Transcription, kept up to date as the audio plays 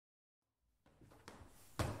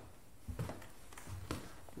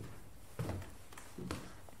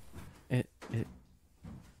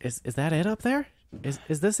Is that it up there?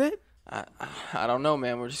 Is this it? I don't know,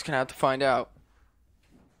 man. We're just gonna have to find out.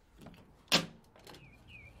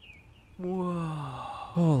 Whoa.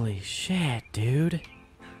 Holy shit, dude.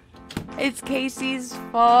 It's Casey's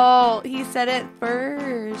fault. He said it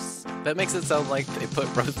first. That makes it sound like they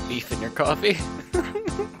put roast beef in your coffee.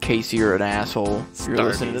 Casey, you're an asshole. You're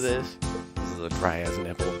listening to this. This is a dry ass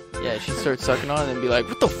nipple. Yeah, she'd start sucking on it and be like,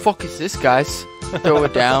 "What the fuck is this, guys?" Throw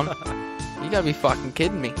it down. You gotta be fucking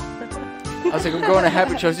kidding me. I was like, I'm going to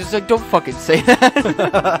habit shows. She's like, don't fucking say that.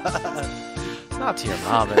 Not to your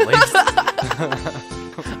mom, at least.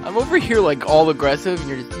 I'm over here like all aggressive, and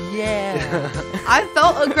you're just, yeah. I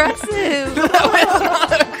felt aggressive. It's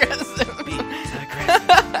not aggressive. Be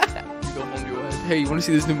aggressive. Go home to your wife. Hey, you want to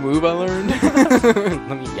see this new move I learned?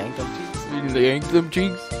 Let me yank them cheeks. You need to yank them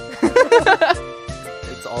cheeks.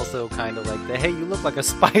 It's also kind of like the, hey, you look like a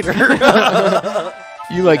spider.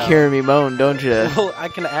 You like hearing me moan, don't you? Well, I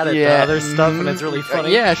can add it to other stuff, and it's really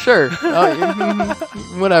funny. Yeah, sure.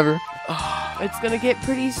 Whatever. It's gonna get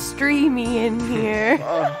pretty streamy in here.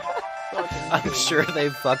 I'm sure they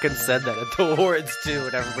fucking said that at the awards, too,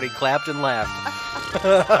 and everybody clapped and laughed.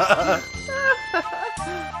 Oh,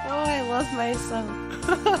 I love myself.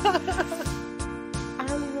 I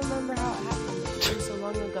don't even remember how it happened. It's been so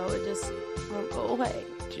long ago, it just won't go away.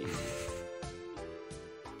 Jeez.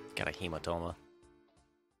 Got a hematoma.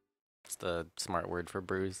 It's the smart word for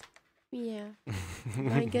bruise. Yeah,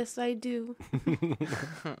 I guess I do.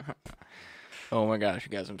 Oh my gosh,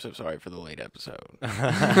 you guys, I'm so sorry for the late episode.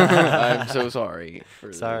 I'm so sorry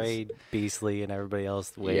for Sorry, Beasley and everybody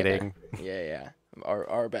else waiting. Yeah.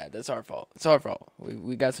 Our bad. That's our fault. It's our fault.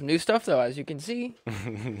 We got some new stuff, though, as you can see.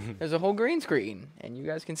 There's a whole green screen, and you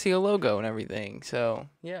guys can see a logo and everything. So,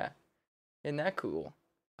 yeah. Isn't that cool?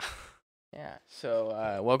 Yeah.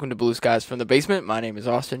 So, welcome to Blue Skies from the Basement. My name is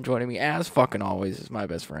Austin. Joining me, as fucking always, is my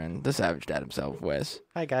best friend, the Savage Dad himself, Wes.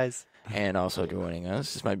 Hi, guys. And also joining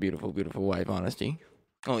us is my beautiful, beautiful wife, Honesty.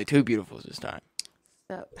 Only two beautifuls this time.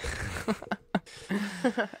 So.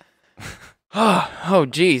 Oh,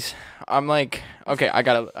 jeez. I'm like, okay, I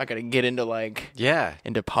gotta get into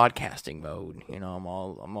into podcasting mode. You know, I'm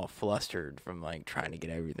all flustered from like trying to get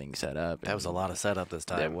everything set up. That was a lot of setup this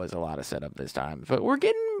time. That was a lot of setup this time, but we're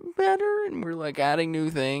getting better and we're like adding new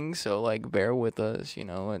things. So like, bear with us, you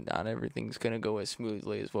know, and not everything's gonna go as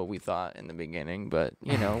smoothly as what we thought in the beginning. But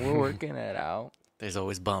you know, we're working it out. There's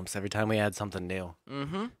always bumps every time we add something new.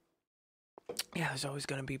 Mm-hmm. Yeah, there's always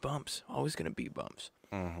gonna be bumps. Always gonna be bumps.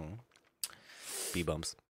 Mm-hmm.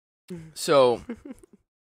 B-bumps. So,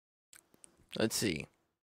 let's see.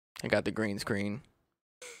 I got the green screen.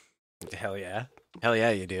 Hell yeah. Hell yeah,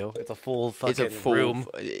 you do. It's a full fucking room.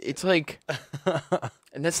 It's like,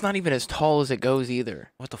 and that's not even as tall as it goes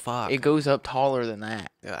either. What the fuck? It goes up taller than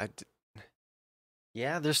that.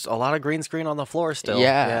 Yeah, there's a lot of green screen on the floor still.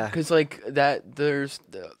 Yeah, because like that, there's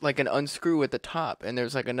like an unscrew at the top, and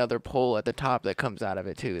there's like another pole at the top that comes out of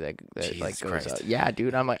it too. That like goes Christ. up. Yeah,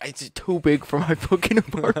 dude, I'm like, it's just too big for my fucking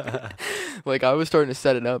apartment. Like I was starting to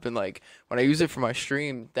set it up, and like when I use it for my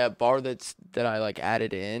stream, that bar that I like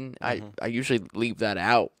added in, I usually leave that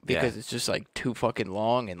out because it's just like too fucking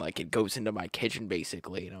long, and like it goes into my kitchen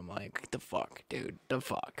basically, and I'm like, the fuck, dude, the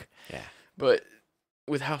fuck. Yeah, but.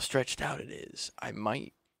 With how stretched out it is, I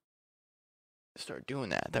might start doing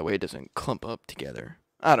that. That way it doesn't clump up together.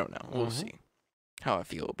 I don't know. We'll see how I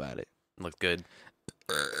feel about it. Looked good.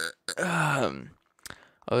 Other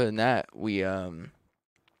than that, we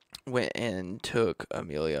went and took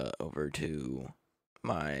Amelia over to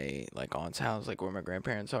my like aunt's house, like where my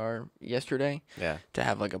grandparents are, yesterday. Yeah. To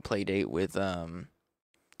have like a play date with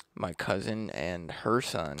my cousin and her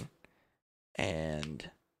son, and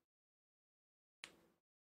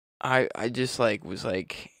I just like was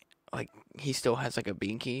like he still has like a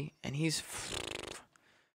binky, and he's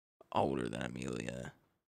older than Amelia.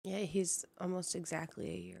 Yeah, he's almost exactly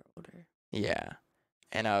a year older. Yeah.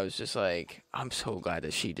 And I was just like, I'm so glad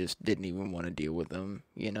that she just didn't even want to deal with them,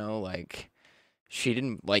 you know, like she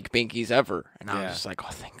didn't like binkies ever. And I was just like,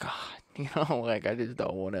 oh thank God. You know, like I just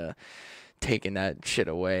don't want to taking that shit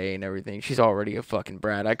away and everything. She's already a fucking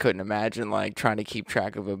brat. I couldn't imagine like trying to keep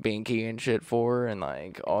track of a binky and shit for her and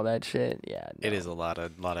like all that shit. Yeah, no. It is a lot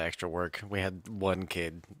of extra work. We had one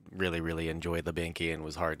kid really enjoy the binky and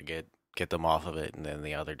was hard to get them off of it, and then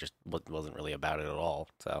the other just wasn't really about it at all.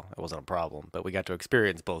 So it wasn't a problem. But we got to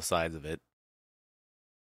experience both sides of it.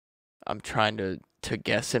 I'm trying to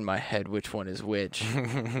guess in my head which one is which,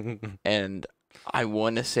 and I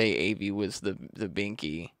want to say Avi was the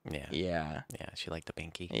binky. Yeah. She liked the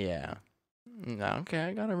binky. Yeah. No, okay,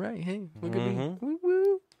 I got it right. Hey, look at me. Woo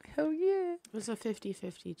woo. Hell yeah. It was a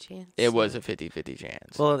 50-50 chance. It was a 50-50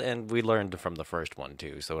 chance. Well, and we learned from the first one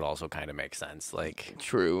too, so it also kind of makes sense. Like,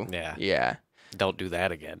 True. yeah, Yeah. don't do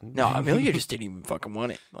that again. No, Amelia just didn't even fucking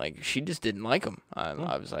want it. Like, she just didn't like him.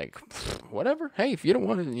 I was like, whatever. Hey, if you don't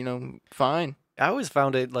want it, fine. I always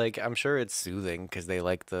found it like, I'm sure it's soothing because they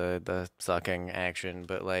like the sucking action,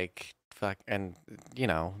 but like fuck, and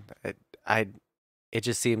it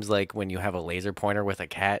just seems like when you have a laser pointer with a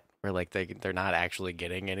cat, where like they're not actually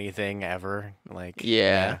getting anything ever. Like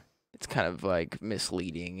Yeah. It's kind of like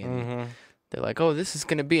misleading, and Mhm. they're like, "Oh, this is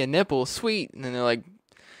gonna be a nipple, sweet," and then they're like,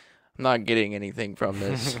 "I'm not getting anything from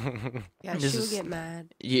this." Yeah, This she would is- get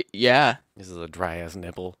mad. Yeah, This is a dry ass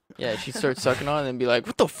nipple. yeah. She starts sucking on it and be like,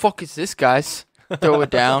 "What the fuck is this, guys?" Throw it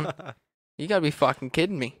down. You gotta be fucking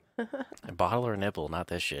kidding me. A bottle or a nipple, not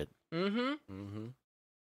this shit. Mm-hmm.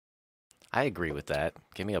 I agree with that.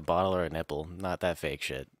 Give me a bottle or a nipple, not that fake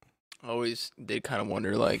shit. Always did kind of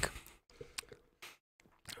wonder, like,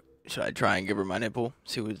 should I try and give her my nipple,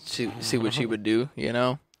 see what she would do, And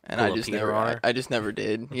Pull I a just Peter never, on I, her? I just never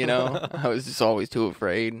did, I was just always too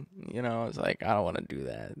afraid, I was like, I don't want to do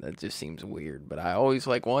that. That just seems weird. But I always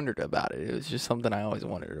like wondered about it. It was just something I always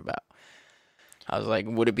wondered about. I was like,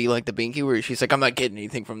 would it be like the binky where she's like, I'm not getting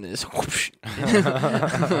anything from this,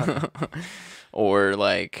 or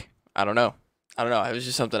like, I don't know. It was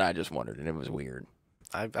just something I just wondered, and it was weird.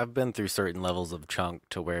 I've been through certain levels of chunk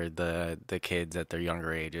to where the kids at their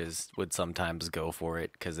younger ages would sometimes go for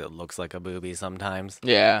it because it looks like a boobie sometimes.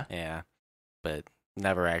 Yeah. Yeah, but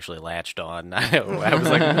never actually latched on. I was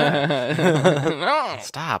like, No.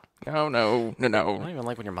 stop. No. I don't even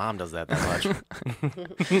like when your mom does that much.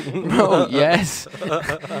 Bro, yes.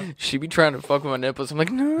 She be trying to fuck with my nipples. I'm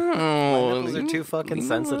like, no. My nipples are too fucking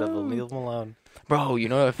sensitive. Leave them alone. Bro, you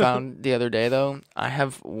know what I found the other day, though? I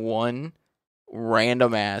have one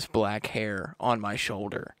random ass black hair on my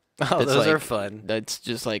shoulder. Oh, That's those are like- fun. That's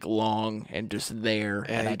just like long and just there.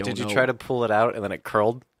 And I don't Did you know. try to pull it out and then it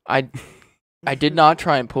curled? I did not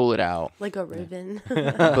try and pull it out. Like a ribbon.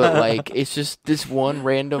 But like it's just this one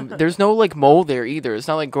random. There's no like mole there either. It's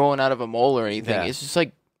not like growing out of a mole or anything. Yeah. It's just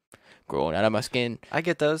like growing out of my skin. I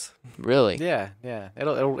get those. Really? Yeah.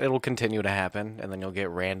 It'll continue to happen, and then you'll get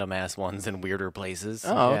random ass ones in weirder places.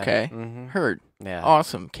 Oh, Yeah. okay. Mhm. Heard. Yeah.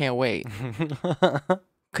 Awesome. Can't wait.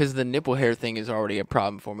 Because the nipple hair thing is already a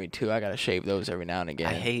problem for me too. I gotta shave those every now and again.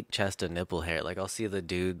 I hate chest and nipple hair. Like I'll see the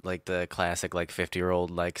dude, like the classic, like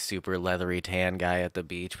 50-year-old, like super leathery tan guy at the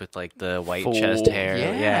beach with like the white chest Full- hair.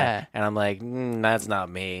 yeah. And I'm like, that's not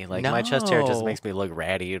me. Like my chest hair just No. makes me look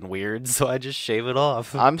ratty and weird, so I just shave it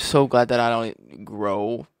off. I'm so glad that I don't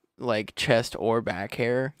grow like chest or back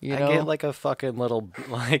hair. I I get like a fucking little,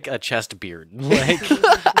 like a chest beard,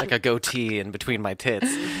 like a goatee in between my tits.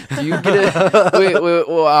 Do you get it? Wait,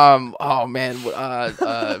 well, oh man,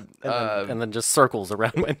 And then just circles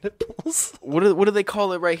around my nipples. what do they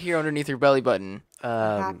call it right here underneath your belly button?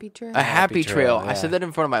 Happy trail. A happy trail. I yeah. said that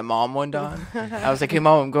in front of my mom one time. I was like, "Hey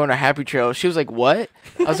mom, I'm going to a happy trail." She was like, "What?"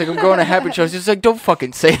 I was like, "I'm going to a happy trail." She was like, "Don't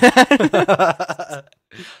fucking say that."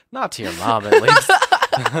 Not to your mom, at least.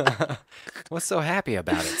 What's so happy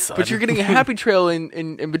about it, son? But you're getting a happy trail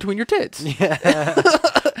in between your tits. Yeah.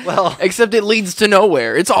 Well, Except it leads to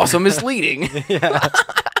nowhere. It's also misleading. yeah.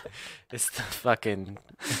 It's the fucking.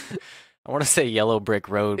 I want to say yellow brick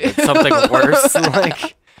road, but something worse.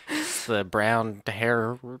 Like it's the brown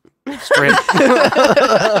hair strip.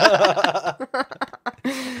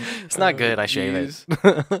 It's not good. I shave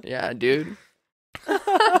it. Yeah, dude.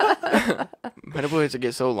 My nipple hairs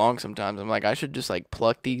get so long sometimes. I'm like, I should just like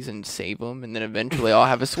pluck these and save them, and then eventually I'll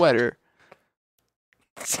have a sweater.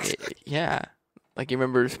 Yeah, like you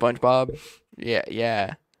remember SpongeBob?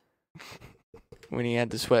 Yeah. When he had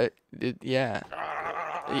the sweat, yeah,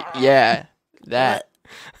 yeah, that.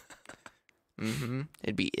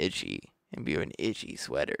 It'd be itchy. It'd be an itchy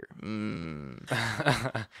sweater.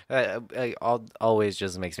 Always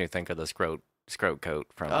just makes me think of the scrote coat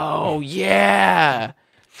from. Oh yeah,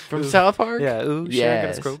 from South Park. Yeah. Ooh, Yes. Sharon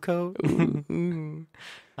got a scrote coat. Ooh.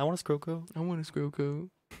 I want a scrote coat. I want a screw coat.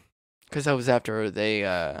 Because that was after they,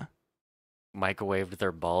 Microwaved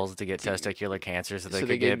their balls to get testicular cancer so they So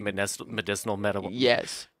they could get get- medicinal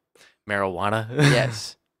yes, marijuana.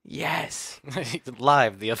 yes.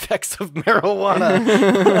 Live, the effects of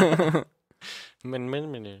marijuana.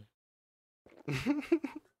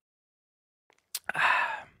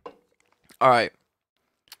 All right.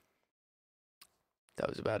 That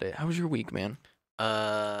was about it. How was your week, man?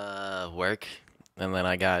 Work, and then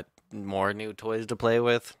I got more new toys to play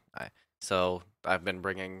with. So I've been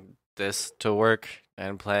bringing this to work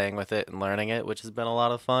and playing with it and learning it, which has been a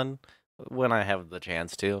lot of fun when I have the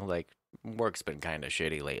chance to. Like work's been kind of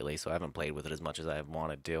shitty lately, so I haven't played with it as much as I've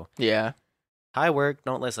wanted to. Yeah. Hi, work.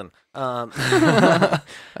 Don't listen. I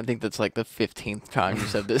think that's like the 15th time you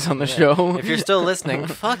said this on the Yeah. show. If you're still listening,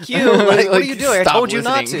 fuck you. Like, what are you doing? I stop told you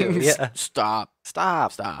not listening. to. Yeah. Stop.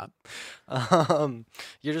 Stop.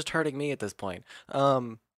 You're just hurting me at this point.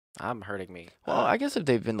 I'm hurting me. Well, I guess if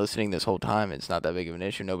they've been listening this whole time, it's not that big of an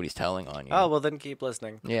issue. Nobody's telling on you. Oh, well, then keep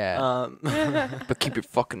listening. Yeah. But keep your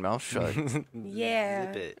fucking mouth shut.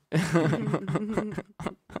 Yeah. Zip it.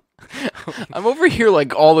 I'm over here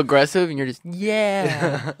like all aggressive, and you're just,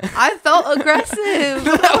 yeah. I felt aggressive.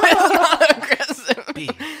 That was not aggressive. Be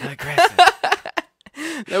aggressive.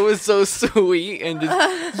 That was so sweet and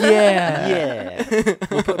just, yeah. Yeah.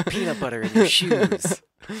 We'll put peanut butter in your shoes.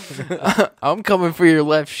 I'm coming for your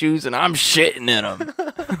left shoes, and I'm shitting in them.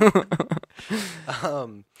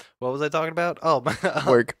 What was I talking about? Oh,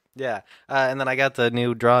 Work. yeah. And then I got the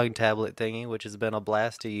new drawing tablet thingy, which has been a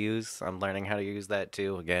blast to use. I'm learning how to use that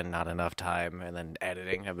too. Again, not enough time. And then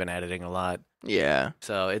editing. I've been editing a lot. Yeah.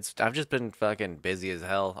 So I've just been fucking busy as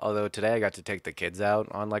hell. Although today I got to take the kids out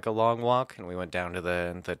on like a long walk, and we went down to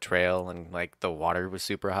the trail, and like the water was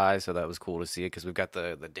super high, so that was cool to see because we've got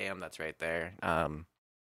the dam that's right there.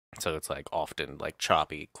 So it's like often like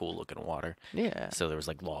choppy, cool looking water. Yeah. So there was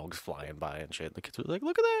like logs flying by and shit. The kids were like,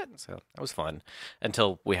 "Look at that!" So that was fun.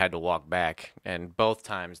 Until we had to walk back, and both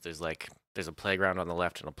times there's a playground on the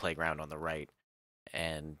left and a playground on the right,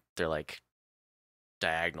 and they're like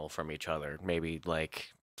diagonal from each other, maybe like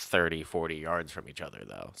 30, 40 yards from each other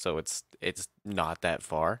though. So it's not that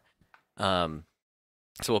far.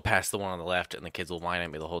 So we'll pass the one on the left, and the kids will whine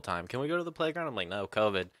at me the whole time. Can we go to the playground? I'm like, no,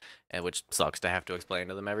 COVID, and which sucks to have to explain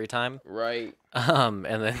to them every time. Right. And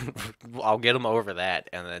then I'll get them over that,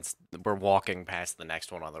 and then we're walking past the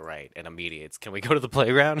next one on the right, and immediately it's, can we go to the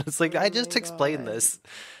playground? It's like, I just explained this,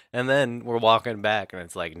 and then we're walking back, and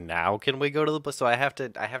it's like, now can we go to the? So I have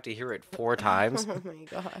to hear it 4 times, Oh my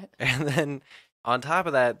god. and then. On top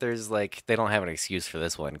of that, there's like, they don't have an excuse for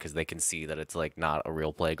this one because they can see that it's like not a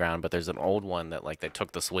real playground, but there's an old one that like they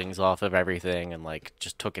took the swings off of everything and like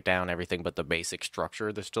just took it down everything but the basic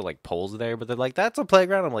structure. There's still like poles there, but they're like, that's a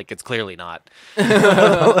playground. I'm like, it's clearly not.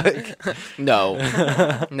 Like, No.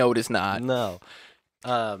 No, it is not. no.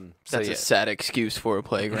 So That's yeah. a sad excuse for a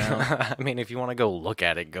playground. I mean, if you want to go look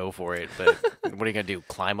at it, go for it. But what are you gonna do?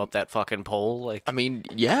 Climb up that fucking pole? Like, I mean,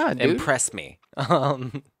 yeah, dude. impress me.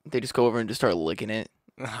 They just go over and just start licking it.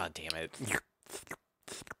 Oh, damn it.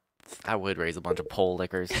 I would raise a bunch of pole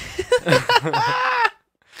lickers.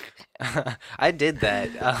 I did that.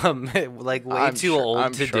 Like way too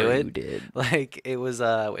old to do it. You did. Like it was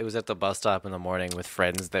at the bus stop in the morning with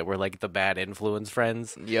friends that were like the bad influence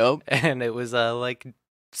friends. Yep. And it was like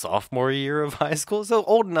sophomore year of high school, so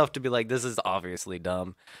old enough to be like, this is obviously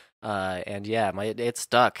dumb. And yeah, it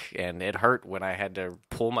stuck, and it hurt when I had to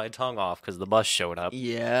pull my tongue off because the bus showed up.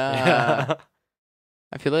 Yeah.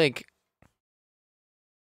 I feel like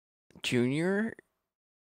junior.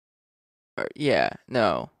 Or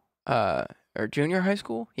junior high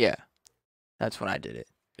school. Yeah, that's when I did it,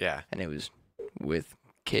 Yeah. and it was with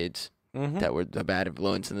kids Mm-hmm. that were the bad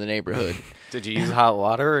influence in the neighborhood. Did you use hot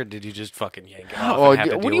water, or did you just fucking yank it off Oh, and have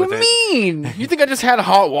to what do deal you with it? mean? You think I just had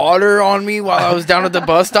hot water on me while I was down at the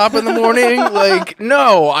bus stop in the morning? Like,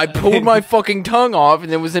 no, I pulled my fucking tongue off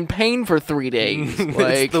and it was in pain for 3 days. Like,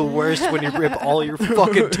 It's the worst when you rip all your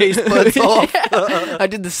fucking taste buds off. Yeah. I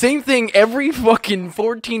did the same thing every fucking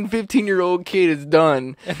 14, 15-year-old kid has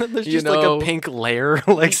done. And then there's You just know? like a pink layer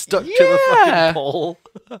like stuck to the fucking pole.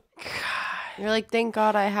 You're like, thank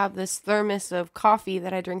God I have this thermos of coffee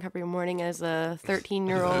that I drink every morning as a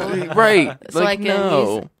 13-year-old. Right. So like, I can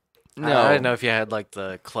no. use- No. I didn't know if you had like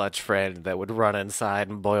the clutch friend that would run inside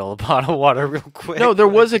and boil a pot of water real quick. No, there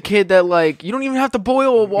was a kid that, like, you don't even have to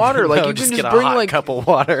boil water. Like, No, you can get just a bring, hot like, cup of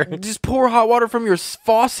water. just pour hot water from your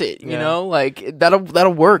faucet, you Yeah. know? Like,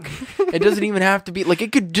 that'll work. It doesn't even have to be, like,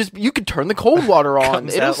 it could just, you could turn the cold water on.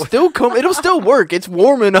 Comes It'll out with- it'll still work. It's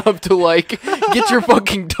warm enough to, like, get your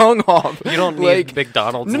fucking tongue off. You don't need like,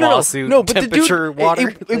 McDonald's no, lawsuit but the dude, temperature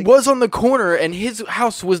water. It was on the corner, and his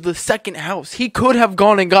house was the second house. He could have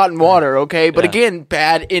gone and gotten water, okay? But Yeah. again,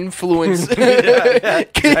 bad influence Yeah,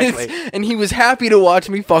 kids, exactly. and he was happy to watch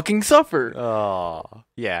me fucking suffer. Oh,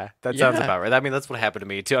 yeah, that sounds Yeah. about right. I mean, that's what happened to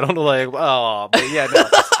me too. I don't know, like, oh, but yeah, no,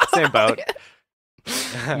 same boat.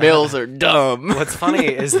 Males are dumb. What's funny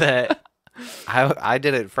is that I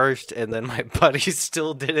did it first, and then my buddies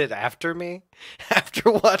still did it after me,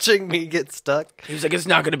 after watching me get stuck. He was like, it's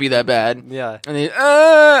not going to be that bad. Yeah, And then,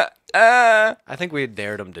 I think we had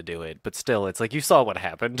dared them to do it, but still, it's like you saw what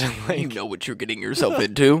happened. you Like, know what you're getting yourself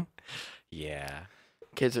into. yeah.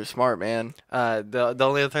 Kids are smart, man. The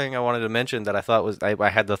only other thing I wanted to mention that I thought was I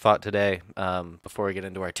had the thought today before we get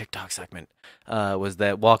into our TikTok segment was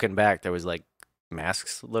that walking back there was like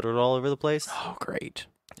masks littered all over the place. Oh, great.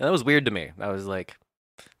 And that was weird to me. I was like,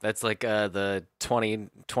 that's like the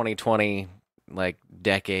 2020 like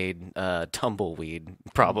decade tumbleweed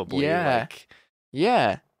probably. Yeah. Like,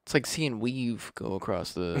 Yeah. It's like seeing weave go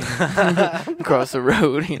across the across the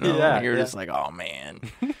road, you know? Yeah, and you're yeah. just like, oh man.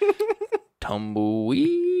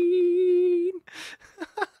 Tumbleweed.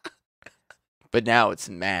 But now it's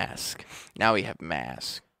mask. Now we have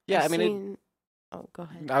mask. yeah, I I've mean, seen- Oh, go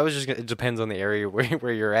ahead. I was just gonna, it depends on the area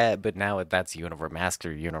where you're at, but now that's masks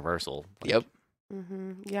are universal. Like, Yep.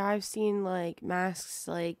 Yeah, I've seen like masks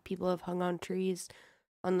like people have hung on trees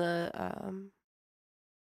on the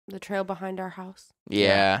trail behind our house.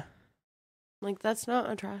 Yeah. Like that's not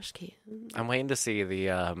a trash can. I'm waiting to see the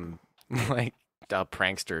like a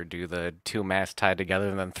prankster do the two masks tied together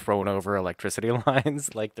and then thrown over electricity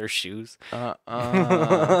lines like their shoes.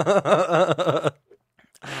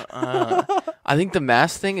 I think the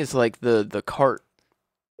mask thing is like the cart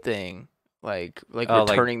thing. Like Oh, like-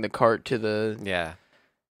 returning the cart to the Yeah.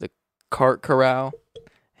 cart corral.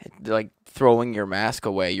 Like throwing your mask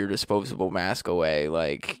away, your disposable mask away.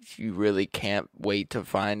 Like you really can't wait to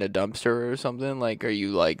find a dumpster or something. Like are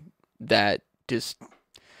you like that just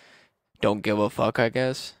don't give a fuck, I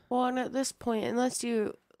guess? Well, and at this point, unless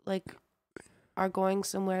you like are going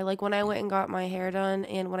somewhere, like when I went and got my hair done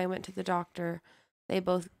and when I went to the doctor, they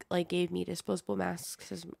both like gave me disposable masks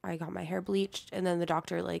because I got my hair bleached, and then the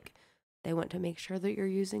doctor like they went to make sure that you're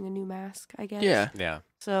using a new mask, I guess. Yeah. Yeah.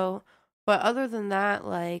 So, but other than that,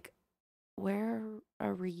 like wear a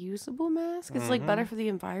reusable mask. It's like better for the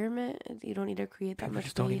environment. You don't need to create that People much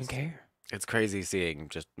just don't even waste. care. It's crazy seeing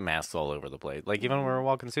just masks all over the place. Like even when we were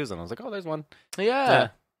walking Susan, I was like, "Oh, there's one." Yeah.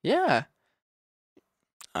 Yeah.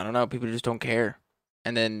 I don't know. People just don't care.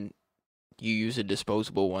 And then you use a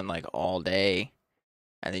disposable one like all day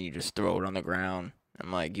and then you just throw it on the ground.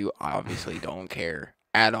 I'm like, you obviously don't care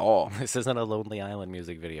at all. This isn't a Lonely Island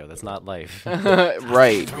music video. That's not life.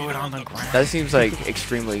 Right. Throw it on the ground. That seems like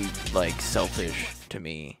extremely like selfish to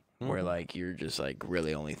me. Where Mhm. like you're just like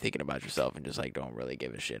really only thinking about yourself and just like don't really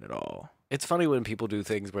give a shit at all. It's funny when people do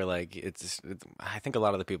things where like it's I think a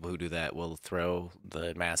lot of the people who do that will throw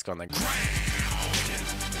the mask on the ground.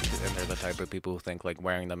 And they're the type of people who think like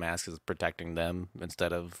wearing the mask is protecting them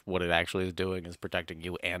instead of what it actually is doing is protecting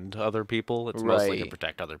you and other people. It's mostly to Right.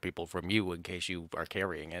 protect other people from you in case you are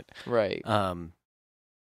carrying it. Right.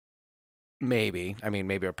 Maybe. I mean,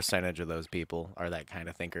 maybe a percentage of those people are that kind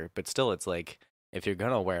of thinker, but still it's like if you're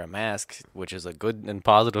gonna wear a mask, which is a good and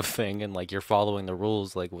positive thing, and like you're following the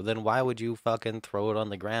rules, like well, then why would you fucking throw it on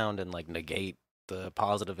the ground and like negate the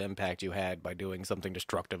positive impact you had by doing something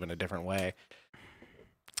destructive in a different way?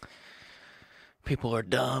 People are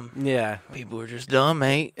dumb. Yeah. People are just dumb,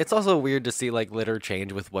 mate. It's also weird to see like litter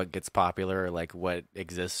change with what gets popular or like what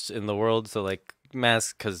exists in the world. So like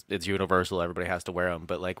masks, because it's universal, everybody has to wear them.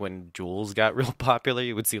 But like when jewels got real popular,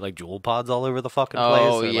 you would see like jewel pods all over the fucking place.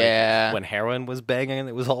 Oh, Or, like, yeah. when heroin was banging,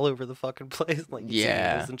 it was all over the fucking place. Like you'd see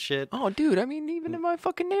Yeah. needles and shit. Oh, dude, I mean, even in my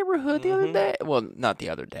fucking neighborhood the other day. Well, not the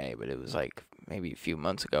other day, but it was like maybe a few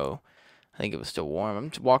months ago. I think it was still warm. I'm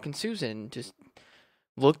just walking Susan, just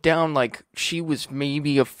looked down like she was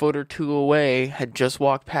maybe a foot or two away, had just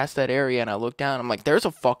walked past that area, and I looked down. I'm like, there's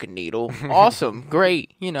a fucking needle. Awesome.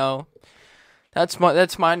 Great. You know, that's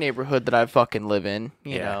my neighborhood that I fucking live in.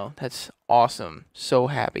 You Yeah. know, that's awesome. So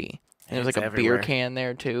happy. And there's It's like a everywhere. beer can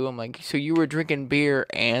there too. I'm like, so you were drinking beer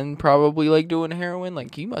and probably like doing heroin?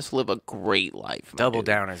 Like you must live a great life. My Double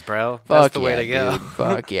dude. downers, bro. Fuck That's the yeah, way to go. dude.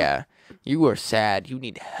 Fuck yeah. You are sad. You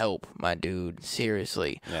need help, my dude.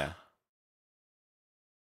 Seriously. Yeah.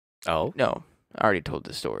 Oh. No, I already told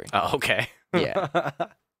this story Oh, okay. Yeah.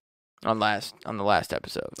 on the last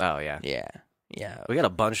episode. Oh yeah. Yeah. Yeah. We got a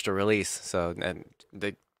bunch to release, so and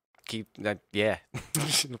they keep that. Yeah.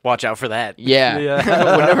 Watch out for that. Yeah.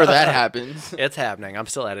 Yeah. Whenever that happens. It's happening. I'm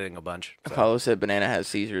still editing a bunch. so. Paulo said Banana has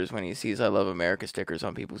seizures when he sees I Love America stickers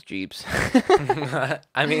on people's Jeeps.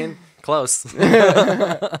 I mean, close.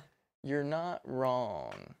 You're not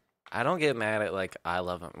wrong. I don't get mad at like I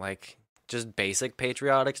love them, like just basic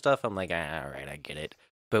patriotic stuff. I'm like, all right, I get it.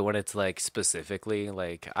 But when it's like specifically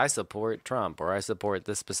like I support Trump or I support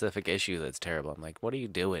this specific issue that's terrible, I'm like, what are you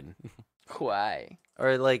doing? Why?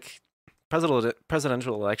 Or like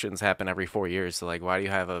presidential elections happen every 4 years, so like why do you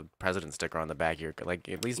have a president sticker on the back of your like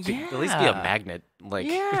at least be a Yeah. magnet? Like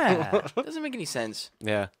Yeah. Doesn't make any sense.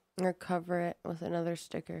 yeah. Or cover it with another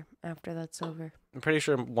sticker after that's over. I'm pretty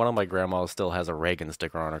sure one of my grandmas still has a Reagan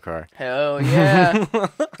sticker on her car. Hell yeah.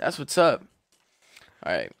 That's what's up.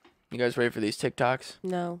 All right. You guys ready for these TikToks?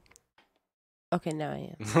 No. Okay, now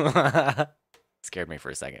I am. Scared me for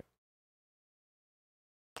a second.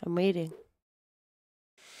 I'm waiting.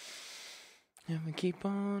 And we keep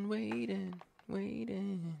on waiting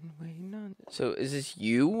on. So is this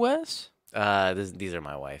you, Wes? These are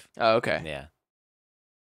my wife. Oh, okay. Yeah.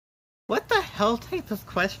 What the hell type of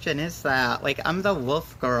question is that? Like, I'm the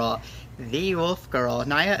wolf girl. The wolf girl.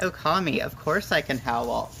 Naya Okami. Of course I can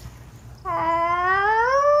howl.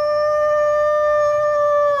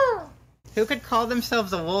 Who could call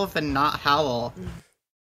themselves a wolf and not howl?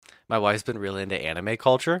 My wife's been really into anime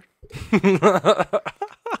culture.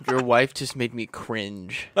 Your wife just made me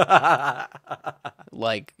cringe.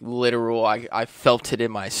 Like, literal, I felt it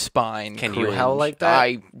in my spine. Can cringe. you howl like that?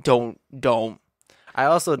 I don't. I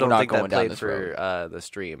also don't not think going that down played this for the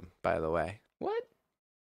stream, by the way. What?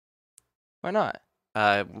 Why not?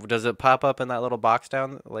 Does it pop up in that little box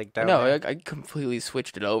down No, there? I completely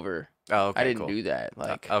switched it over. Oh, okay, I didn't cool. do that.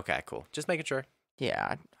 Like, Okay, cool. Just making sure.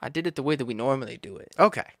 yeah, I did it the way that we normally do it.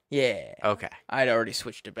 Okay. Yeah. Okay. I'd already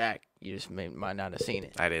switched it back. You just might not have seen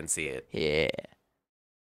it. I didn't see it. Yeah.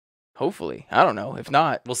 Hopefully. I don't know. If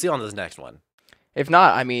not, We'll see on this next one.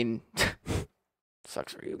 I mean,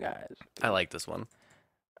 sucks for you guys. I like this one.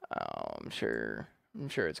 Oh, I'm sure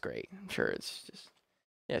it's great. I'm sure it's just,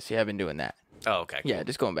 yeah, see, I've been doing that. Oh, okay. Cool. Yeah,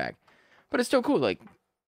 just going back. But it's still cool. Like,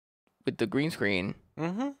 with the green screen,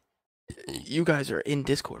 Mm-hmm. you guys are in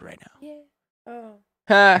Discord right now. Yeah. Oh.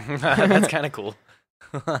 That's kind of cool.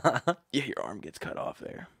 Yeah, your arm gets cut off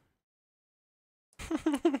there.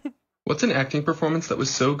 What's an acting performance that was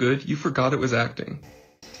so good you forgot it was acting?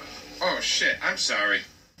 Oh shit, I'm sorry.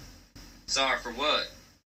 Sorry for what?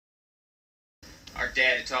 Our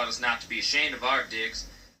daddy taught us not to be ashamed of our dicks,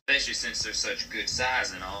 especially since they're such good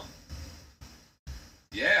size and all.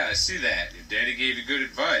 Yeah, I see that. Your daddy gave you good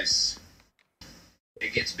advice.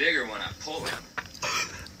 It gets bigger when I pull it.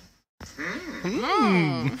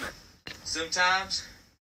 Sometimes,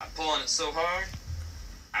 I pull on it so hard,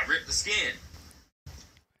 I rip the skin.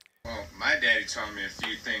 Well, my daddy taught me a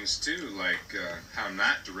few things too, like how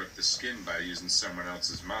not to rip the skin by using someone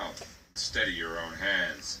else's mouth instead of your own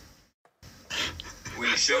hands. Will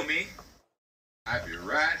you show me? I'd be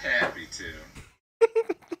right happy to.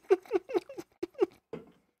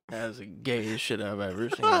 That's the gayest shit I've ever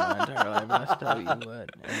seen in my entire life. I tell you what.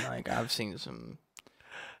 And, like, I've seen some...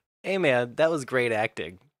 Hey, man, that was great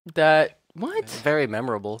acting. What? Very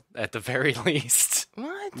memorable, at the very least.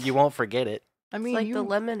 What? You won't forget it. I It's mean, like the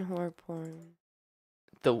lemon whore porn.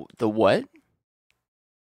 The what?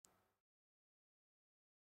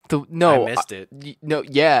 No, I missed it. No,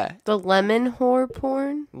 yeah. The lemon whore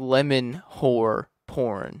porn? Lemon whore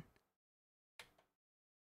porn.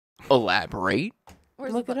 Elaborate.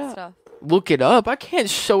 Where's Look the it butt up. stuff? Look it up. I can't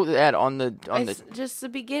show that on the Just the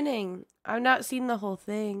beginning. I've not seen the whole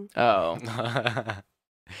thing. Oh.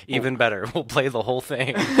 Even better. We'll play the whole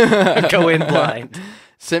thing. Go in blind.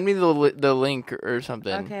 Send me the link or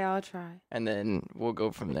something. Okay, I'll try. And then we'll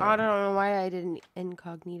go from there. I don't know why I did an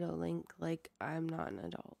incognito link. Like, I'm not an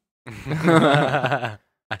adult. I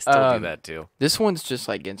still do that too. This one's just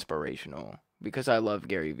like inspirational because I love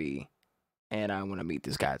Gary Vee and I want to meet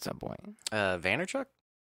this guy at some point. Vaynerchuk?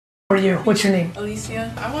 Who are you? What's your name?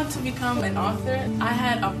 Alicia. I want to become an author. I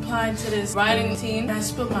had applied to this writing team and I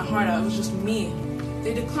spilled my heart out. It was just me.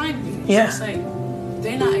 They declined me. Yeah. So it's like,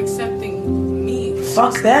 they're not accepting me.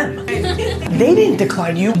 Fuck them. They didn't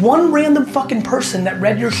decline you. One random fucking person that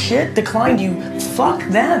read your shit declined you. Fuck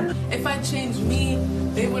them. If I changed me,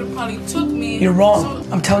 they would have probably took me. You're wrong.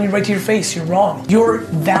 I'm telling you right to your face, you're wrong. You're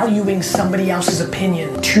valuing somebody else's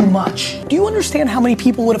opinion too much. Do you understand how many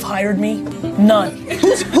people would have hired me? None.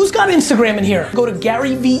 Who's got Instagram in here? Go to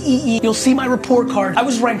Gary VEE. You'll see my report card. I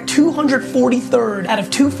was ranked 243rd out of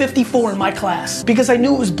 254 in my class because I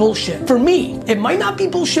knew it was bullshit. For me, it might not be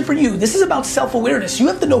bullshit for you. This is about self-awareness. You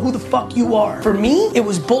have to know who the fuck you are. For me, it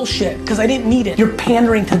was bullshit because I didn't need it. You're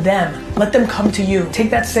pandering to them. Let them come to you. Take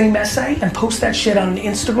that same essay and post that shit on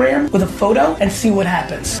Instagram with a photo and see what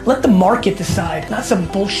happens. Let the market decide, not some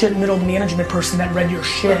bullshit middle management person that read your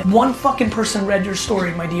shit. One fucking person read your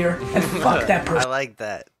story, my dear, and fuck that person. I like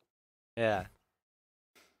that. Yeah.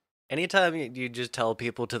 Anytime you just tell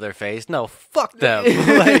people to their face, no, fuck them.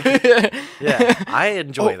 Like, yeah, I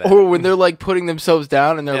enjoy that. Or when they're like putting themselves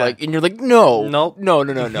down and they're like, and you're like, no, Nope.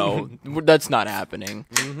 no, that's not happening.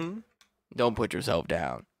 Mm-hmm. Don't put yourself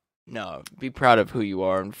down. No, be proud of who you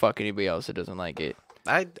are and fuck anybody else that doesn't like it.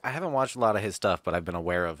 I haven't watched a lot of his stuff, but I've been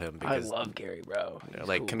aware of him because I love Gary, bro. you know,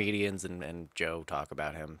 like comedians and Joe talk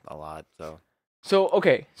about him a lot. So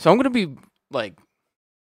okay, so I'm gonna be like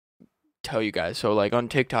tell you guys. So like on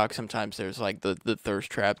TikTok, sometimes there's like the thirst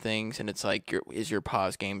trap things, and it's like is your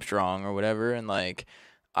pause game strong or whatever, and like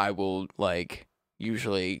I will like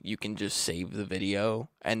usually you can just save the video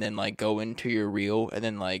and then like go into your reel and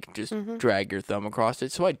then like just drag your thumb across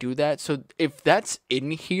it. So I do that. So if that's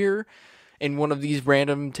in here in one of these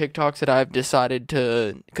random TikToks that I've decided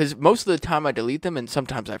to, because most of the time I delete them and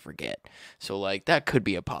sometimes I forget. So like that could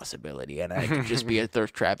be a possibility, and I could just be a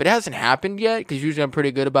thirst trap. It hasn't happened yet because usually I'm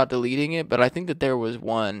pretty good about deleting it, but I think that there was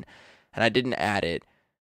one, and I didn't add it,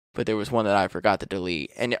 but there was one that I forgot to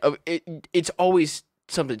delete, and it's always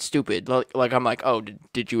something stupid. Like I'm like, oh,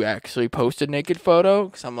 did you actually post a naked photo?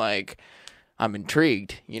 Because I'm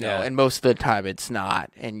intrigued, you know, and most of the time it's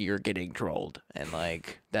not, and you're getting trolled, and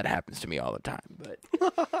like that happens to me all the time. But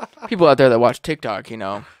people out there that watch TikTok, you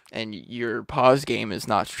know, and your pause game is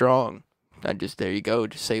not strong, there you go,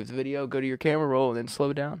 just save the video, go to your camera roll, and then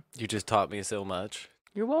slow down. You just taught me so much.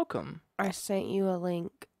 You're welcome. I sent you a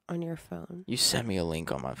link on your phone. You sent me a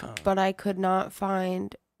link on my phone, but I could not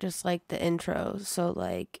find just like the intro, so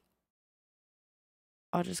like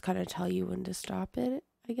I'll just kind of tell you when to stop it,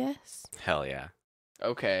 I guess. Hell yeah.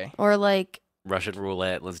 Okay. Or like Russian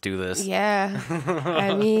roulette, let's do this. Yeah.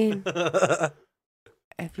 I mean,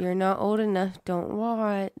 if you're not old enough, don't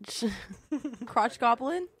watch. Crotch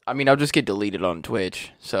goblin? I mean, I'll just get deleted on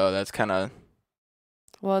Twitch, so that's kind of...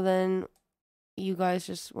 Well, then you guys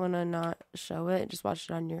just want to not show it, just watch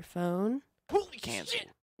it on your phone. Holy cancel.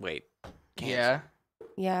 Wait. Cancel. Yeah.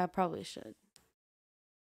 Yeah, I probably should.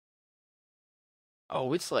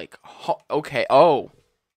 Oh, it's like... okay, oh.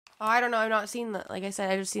 I don't know, I've not seen the... Like I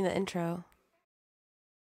said, I just seen the intro.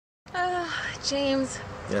 James.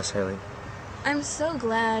 Yes, Haley? I'm so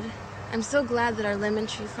glad that our lemon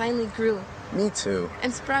tree finally grew. Me too.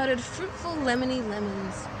 And sprouted fruitful lemony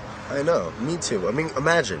lemons. I know, me too. I mean,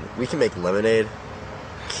 imagine, we can make lemonade,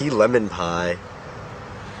 key lemon pie,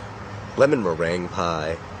 lemon meringue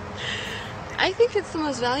pie. I think it's the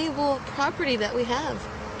most valuable property that we have.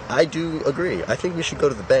 I do agree. I think we should go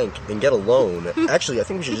to the bank and get a loan. Actually, I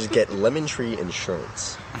think we should just get lemon tree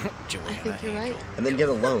insurance. I think you're right. And then get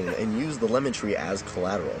a loan and use the lemon tree as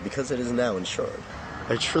collateral because it is now insured.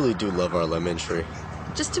 I truly do love our lemon tree.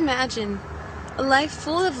 Just imagine a life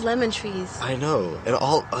full of lemon trees. I know, and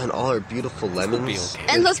all our beautiful lemons.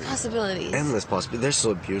 Endless possibilities. Endless possibilities. They're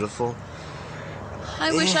so beautiful.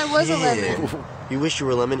 I wish I was a lemon. You wish you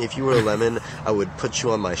were a lemon? If you were a lemon, I would put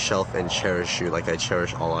you on my shelf and cherish you like I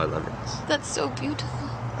cherish all our lemons. That's so beautiful.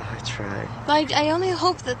 I try. But I only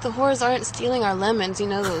hope that the whores aren't stealing our lemons. You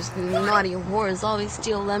know, those naughty whores always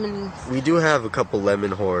steal lemons. We do have a couple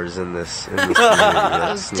lemon whores in this community.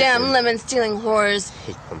 Those damn lemon-stealing whores. I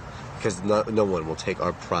hate them. Because no one will take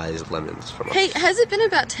our prized lemons from us. Hey, has it been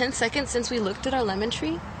about 10 seconds since we looked at our lemon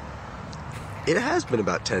tree? It has been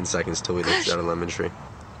about 10 seconds till we looked at a lemon tree.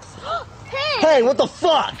 Hey, what the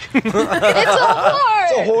fuck? It's a whore!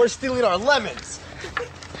 It's a whore stealing our lemons.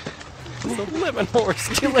 It's a lemon whore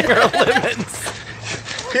stealing our lemons.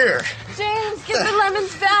 Here. James, get the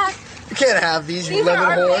lemons back. You can't have these, you These lemon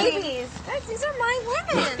are our whore. babies. Guys, these are my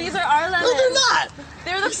lemons. These are our lemons. No, they're not.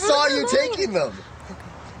 They're the We saw you taking them.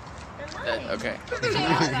 Okay.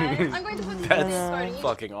 I'm going to put these in this That's party.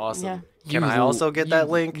 fucking awesome. Yeah. Can I also get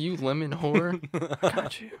that link? You lemon whore.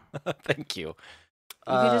 Got you. Thank you. You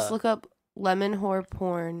could just look up lemon whore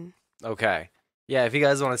porn. Okay. Yeah, if you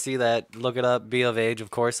guys want to see that, look it up. Be of age,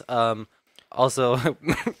 of course. Also,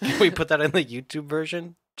 can we put that in the YouTube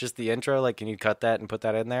version? Just the intro? Like, can you cut that and put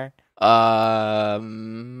that in there? I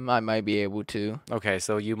might be able to. Okay,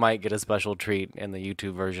 so you might get a special treat in the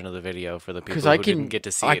YouTube version of the video for the people Because who I can didn't get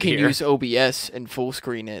to see I it can here. use OBS and full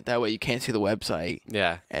screen it. That way you can't see the website.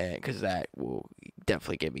 Yeah. Because that will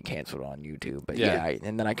definitely get me canceled on YouTube. But Yeah.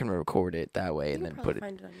 and then I can record it that way and then put it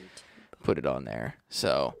Find it on YouTube. put it on there.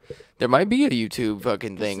 So there might be a YouTube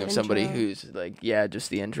fucking thing the of somebody intro. who's like, yeah, just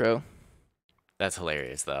the intro. That's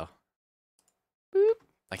hilarious, though.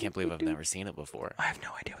 I can't believe I've never seen it before. I have no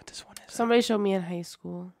idea what this one is. Somebody showed me in high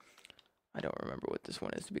school. I don't remember what this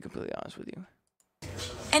one is, to be completely honest with you.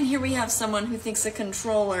 And here we have someone who thinks a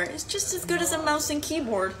controller is just as good as a mouse and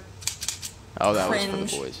keyboard. Oh, that was Cringe.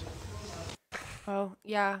 for the boys. Oh,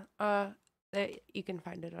 yeah. You can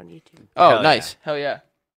find it on YouTube. Oh, Hell nice. Hell yeah.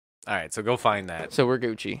 All right, so go find that. So we're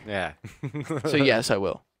Gucci. Yeah. So yes, I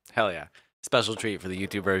will. Hell yeah. Special treat for the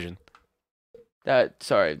YouTube version. That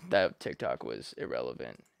TikTok was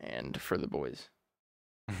irrelevant and for the boys.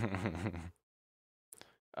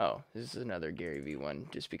 Oh, this is another Gary V one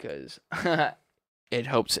just because it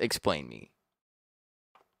helps explain me.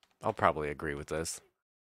 I'll probably agree with this.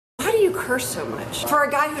 Why do you you curse so much? For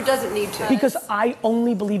a guy who doesn't need to. Because I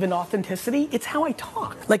only believe in authenticity. It's how I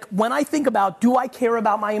talk. Like, when I think about, do I care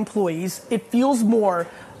about my employees, it feels more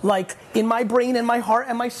like, in my brain and my heart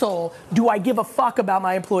and my soul, do I give a fuck about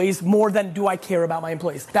my employees more than do I care about my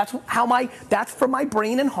employees? That's from my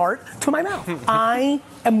brain and heart to my mouth. I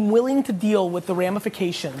am willing to deal with the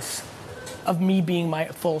ramifications of me being my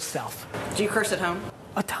full self. Do you curse at home?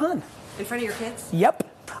 A ton. In front of your kids? Yep.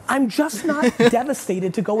 I'm just not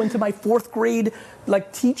devastated to go into my 4th grade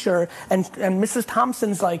teacher and Mrs.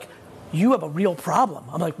 Thompson's like, you have a real problem.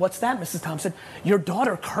 I'm like, what's that, Mrs. Thompson? Your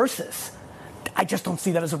daughter curses. I just don't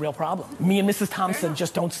see that as a real problem. Me and Mrs. Thompson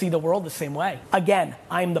just don't see the world the same way. Again,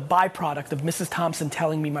 I'm the byproduct of Mrs. Thompson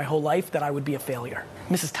telling me my whole life that I would be a failure.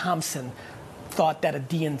 Mrs. Thompson thought that a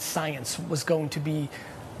D in science was going to be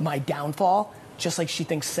my downfall, just like she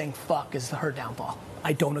thinks saying fuck is her downfall.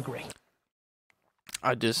 I don't agree.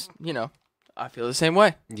 I just, I feel the same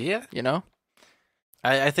way. Yeah.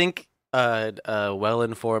 I think a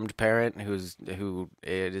well-informed parent who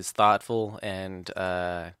is thoughtful and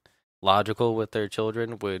logical with their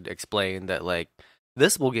children would explain that, like,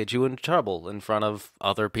 this will get you in trouble in front of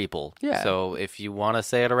other people. Yeah. So if you want to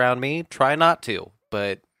say it around me, try not to,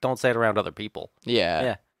 but don't say it around other people. Yeah.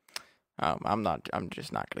 Yeah. I'm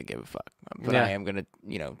just not going to give a fuck. But I am going to,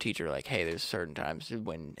 teach her, like, hey, there's certain times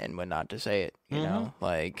when not to say it, you know?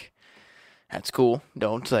 Like, that's cool.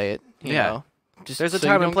 Don't say it, you know? Just there's a so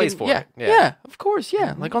time and place for it. Yeah, of course,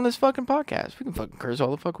 yeah. Like on this fucking podcast, we can fucking curse all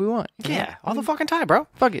the fuck we want. Yeah, all the fucking time, bro.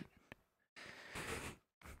 Fuck it.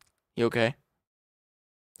 You okay?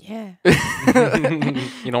 Yeah.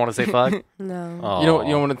 You don't want to say fuck? No. You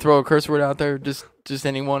don't want to throw a curse word out there? Just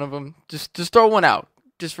any one of them? Just throw one out.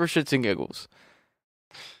 Just for shits and giggles.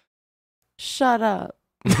 Shut up.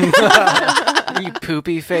 You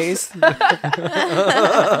poopy face.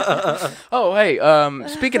 Oh, hey,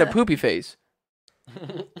 speaking of poopy face.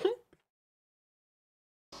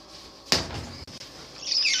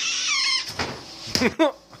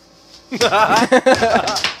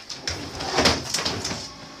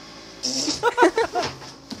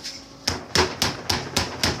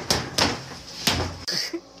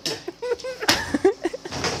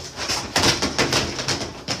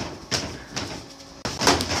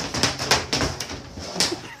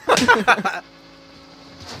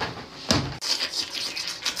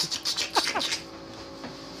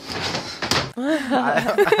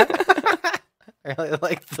 I really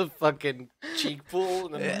like the fucking cheek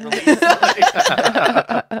pull and then release.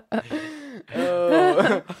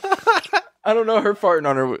 I don't know. Her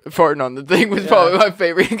farting on the thing was probably my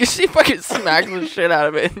favorite because she fucking smacked the shit out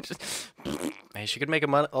of it. And just... Hey, she could make a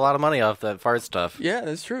lot of money off that fart stuff. Yeah,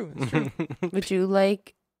 that's true. That's true. Would you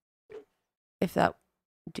like if that?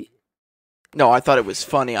 No, I thought it was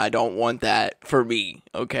funny. I don't want that for me.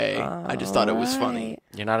 Okay, I just thought it was funny.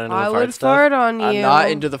 You're not into I the fart would stuff? fart on you. I'm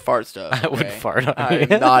not into the fart stuff. I would fart on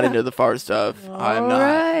I'm you. not into the fart stuff. I'm not.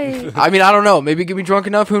 Right. I mean, I don't know. Maybe get me drunk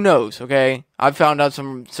enough. Who knows? Okay, I've found out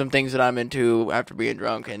some things that I'm into after being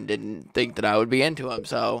drunk and didn't think that I would be into them.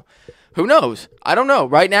 So, who knows? I don't know.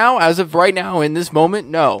 Right now, as of right now, in this moment,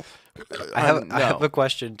 no. I have a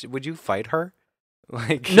question. Would you fight her?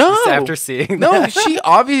 Like, no. just after seeing no, that? she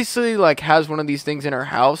obviously like has one of these things in her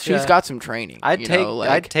house. She's got some training. I'd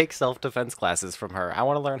take self-defense classes from her. I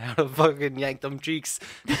want to learn how to fucking yank them cheeks.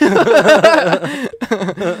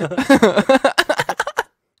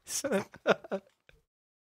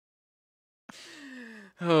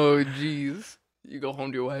 Oh jeez. You go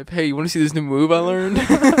home to your wife. Hey, you want to see this new move I learned?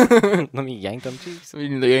 Let me yank them cheeks. Let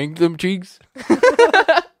me yank them cheeks.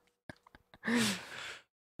 That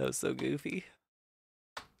was so goofy.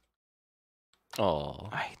 Oh,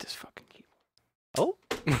 I hate this fucking keyboard. Oh.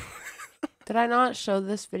 Did I not show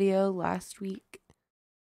this video last week?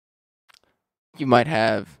 You might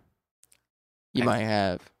have. You might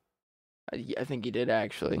have. I think you did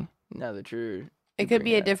actually. Now that you're. It could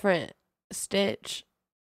be a different stitch.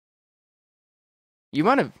 You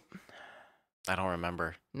might have. I don't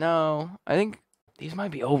remember. No, I think these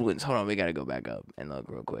might be old ones. Hold on, we gotta go back up and look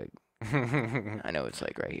real quick. I know it's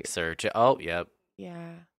like right here. Search it. Oh, yep.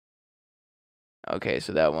 Yeah. Okay,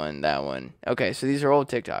 so that one. Okay, so these are old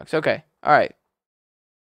TikToks. Okay, all right.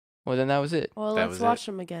 Well, then that was it. Well, let's watch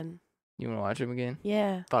them again. You want to watch them again?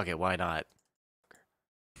 Yeah. Fuck it, why not?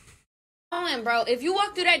 Come on, bro. If you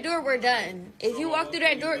walk through that door, we're done. If you walk through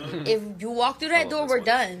that door, we're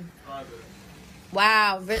done.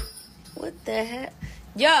 Wow. What the heck?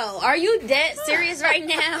 Yo, are you dead serious right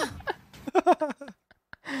now?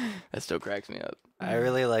 That still cracks me up. I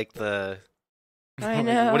really like the... I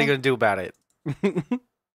know. What are you going to do about it?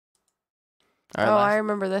 All Oh, right, I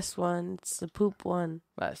remember this one. It's the poop one.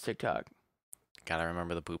 last TikTok. Gotta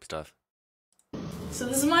remember the poop stuff. So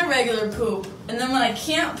this is my regular poop, and then when I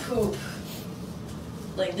can't poop,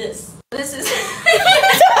 like this. This is.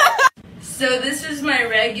 So this is my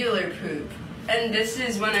regular poop, and this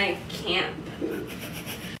is when I can't poop.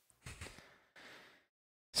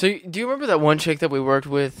 So do you remember that one chick that we worked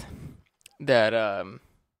with? That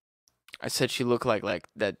I said she looked like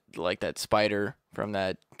that spider from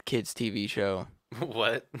that kids TV show.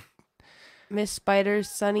 What? Miss Spider's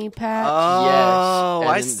Sunny Patch. Oh, yes.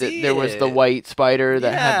 I And see. There was the white spider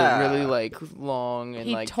that had Yeah. the really like long and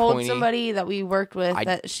He like told pointy, somebody that we worked with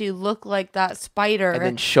that she looked like that spider. and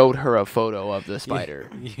then showed her a photo of the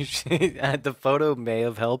spider. You should, the photo may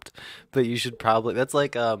have helped, but you should probably. That's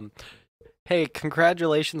like, hey,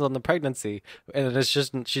 congratulations on the pregnancy, and it's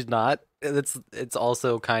just she's not. It's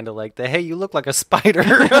also kind of like the hey, you look like a spider.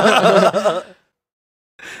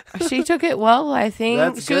 She took it well, I think.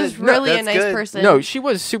 That's She was good. No, really a that's nice good. person. No, she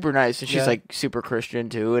was super nice, and she's Yeah. like super Christian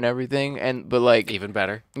too, and everything. But like Even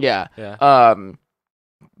better. yeah, Yeah.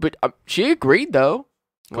 But she agreed though.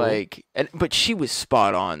 Cool. But she was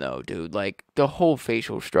spot on though, dude. Like the whole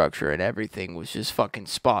facial structure and everything was just fucking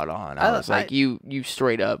spot on. I was like, you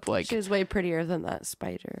straight up like She was way prettier than that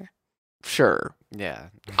spider. sure. Yeah.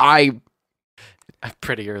 I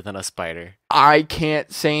Prettier than a spider. I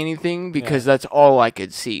can't say anything because that's all I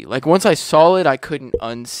could see. Like once I saw it, I couldn't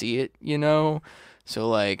unsee it, you know. So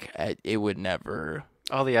like it would never.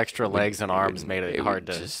 All the extra legs and arms made it hard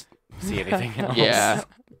to just see anything else.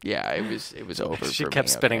 Yeah, it was over. She for kept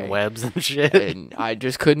me, spinning okay? webs and shit. And I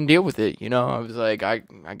just couldn't deal with it, you know. I was like, I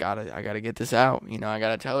gotta get this out, you know. I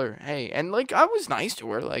gotta tell her, hey, and like I was nice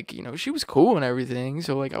to her, like you know, she was cool and everything.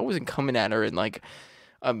 So like I wasn't coming at her in like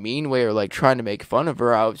a mean way or like trying to make fun of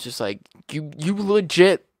her. I was just like, you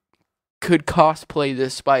legit could cosplay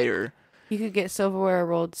this spider. You could get silverware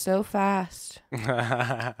rolled so fast.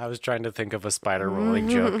 I was trying to think of a spider rolling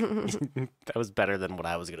joke. That was better than what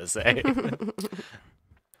I was gonna say.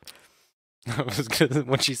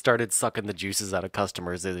 When she started sucking the juices out of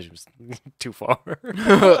customers, it was just too far.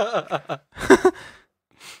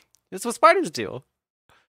 It's what spiders do.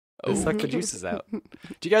 They suck the juices out. Do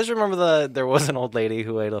you guys remember there was an old lady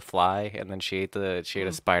who ate a fly, and then she ate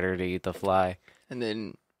a spider to eat the fly, and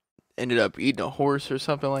then ended up eating a horse or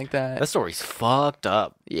something like that. That story's fucked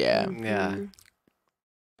up. Yeah. Yeah.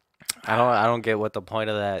 I don't get what the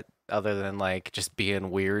point of that other than like just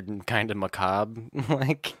being weird and kind of macabre.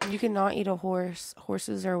 Like You cannot eat a horse.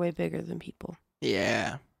 Horses are way bigger than people.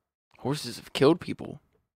 Yeah. Horses have killed people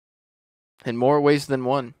in more ways than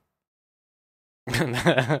one.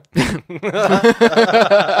 That's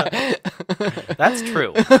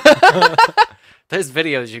true. There's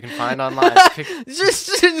videos you can find online.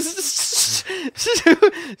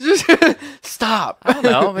 just stop. I don't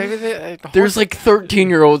know. Maybe there's like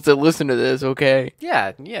 13-year-olds that listen to this. Okay.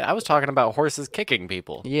 Yeah. I was talking about horses kicking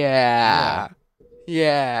people. Yeah.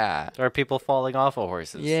 There are people falling off of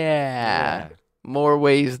horses. Yeah. More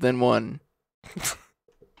ways than one.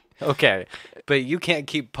 Okay, but you can't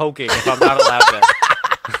keep poking if I'm not allowed to.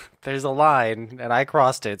 There's a line, and I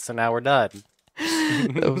crossed it, so now we're done.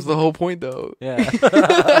 That was the whole point, though. Yeah.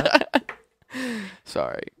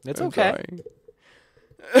 Sorry. It's I'm okay.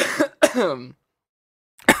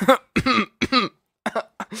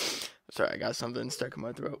 Sorry, I got something stuck in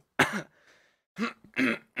my throat.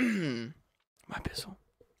 My pistol.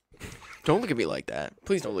 Don't look at me like that.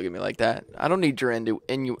 Please don't look at me like that. I don't need your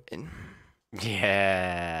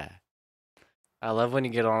Yeah. I love when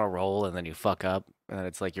you get on a roll and then you fuck up and then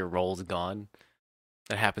it's like your roll's gone.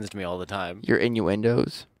 That happens to me all the time. Your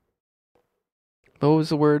innuendos. What was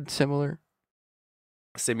the word? Similar?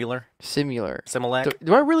 Similar? Similac.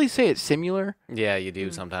 Do I really say it similar? Yeah, you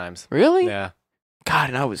do sometimes. Really? Yeah. God,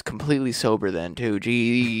 and I was completely sober then too.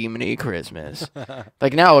 Gee, Christmas.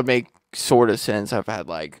 Like now it would make sort of sense. I've had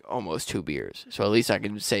like almost 2 beers, so at least I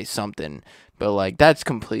can say something. But like that's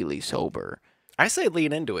completely sober. I say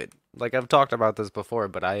lean into it. Like I've talked about this before,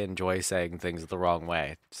 but I enjoy saying things the wrong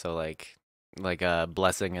way. So like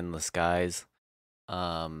blessing in the skies,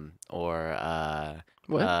 or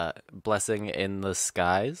blessing in the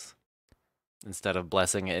skies instead of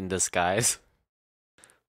blessing in disguise.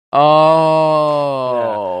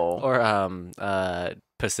 Oh. Yeah. Or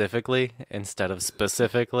pacifically instead of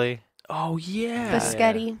specifically. Oh yeah.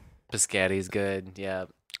 Biscotti. Biscotti's good. Yeah.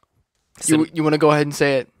 You want to go ahead and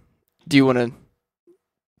say it? Do you want to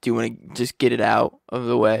just get it out of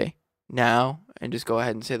the way now and just go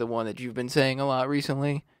ahead and say the one that you've been saying a lot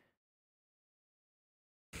recently?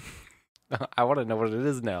 I want to know what it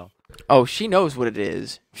is now. Oh, she knows what it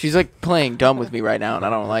is. She's like playing dumb with me right now, and I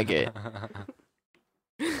don't like it.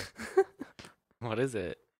 What is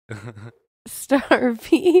it?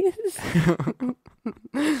 Starbies.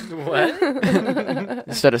 What?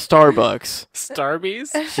 Instead of Starbucks.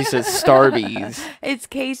 Starbies? She says Starbies. It's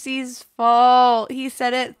Casey's fault. He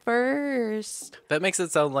said it first. That makes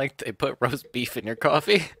it sound like they put roast beef in your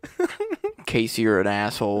coffee. Casey, you're an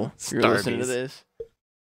asshole. You're listening to Starbies. this.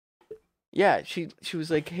 Yeah, she was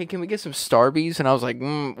like, hey, can we get some Starbies? And I was like,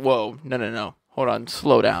 whoa, no. Hold on,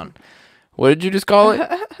 slow down. What did you just call it?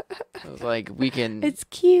 I was like, It's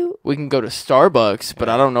cute. we can go to Starbucks, but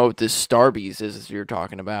I don't know what this Starbies is you're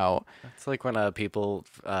talking about. It's like when people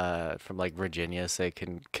from like Virginia say,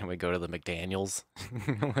 "Can we go to the McDaniels?"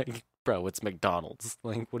 Like, bro, it's McDonald's.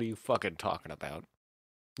 Like, what are you fucking talking about?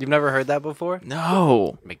 You've never heard that before?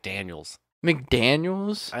 No. McDaniels.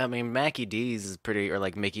 McDaniels? I mean, Mackie D's is pretty, or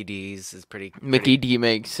like Mickey D's is pretty. Mickey D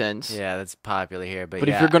makes sense. Yeah, that's popular here, but But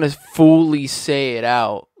yeah. if you're gonna fully say it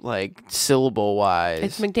out, like syllable wise,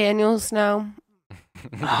 It's McDaniels now.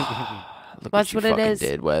 Look That's what what you it fucking is.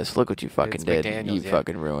 did, Wes. Look what you fucking It's did. McDaniels, You yeah.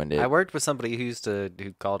 fucking ruined it. I worked with somebody who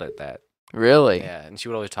called it that. Really? Yeah, and she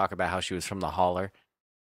would always talk about how she was from the holler.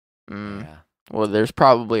 Yeah. Well, there's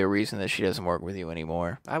probably a reason that she doesn't work with you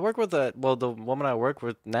anymore. I work with the woman I work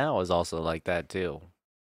with now is also like that too.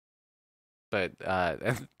 But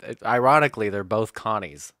ironically, they're both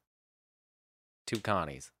Connies. Two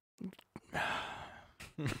Connies.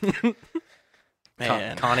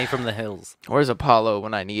 Man. Connie from the hills. Where's Apollo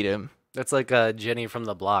when I need him? That's like Jenny from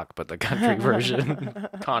the block, but the country version.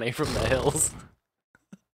 Connie from the hills.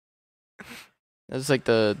 That's like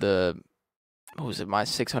the what was it, My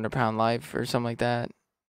 600-Pound Life or something like that?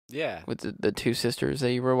 Yeah. With the two sisters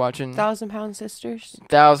that you were watching? 1,000-pound sisters.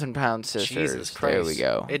 1,000-Pound Sisters. Jesus Christ. There we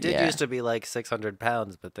go. It did Yeah. used to be like 600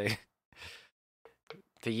 pounds, but the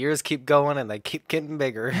years keep going and they keep getting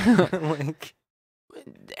bigger. Like,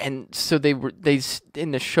 and so they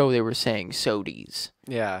in the show they were saying sodies.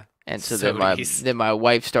 yeah. And so Sodies. then my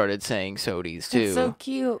wife started saying sodies too. It's so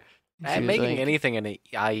cute. She was Making like, anything in an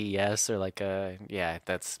IES or like yeah,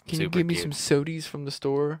 that's Can super you give me cute. some sodies from the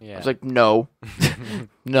store? I Yeah. was like, no.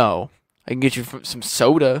 No. I can get you some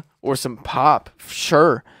soda or some pop,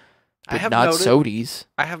 sure. But not sodies.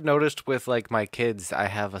 I have noticed with like my kids, I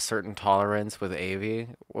have a certain tolerance with Avi,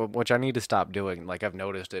 which I need to stop doing. Like I've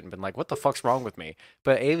noticed it and been like, what the fuck's wrong with me?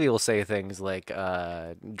 But Avi will say things like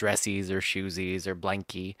dressies or shoesies or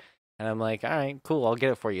blanky. And I'm like, all right, cool, I'll get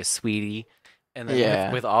it for you, sweetie. And then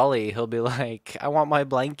Yeah. with Ollie, he'll be like, I want my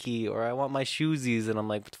blankie or I want my shoesies. And I'm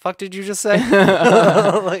like, what the fuck did you just say?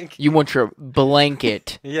 Like, You want your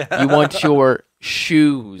blanket. Yeah. You want your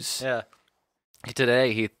shoes. yeah.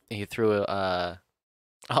 Today he threw a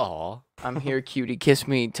aw. I'm here, cutie. Kiss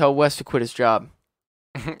me. Tell Wes to quit his job.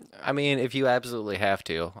 I mean, if you absolutely have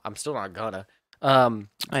to, I'm still not gonna.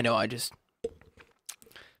 I know, I just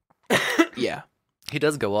yeah. He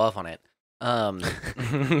does go off on it.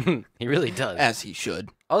 He really does. As he should.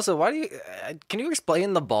 Also, why do you? Can you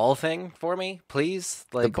explain the ball thing for me, please?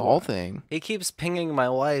 Like ball thing? He keeps pinging my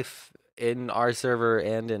wife in our server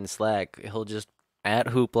and in Slack. He'll just at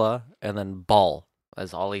hoopla and then ball.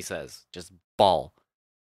 That's all he says. Just ball.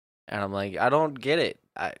 And I'm like, I don't get it.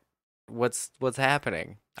 What's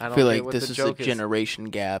happening? I don't feel get like what this the is a joke generation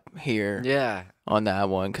gap here. Yeah. On that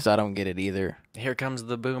one, because I don't get it either. Here comes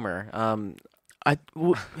the boomer.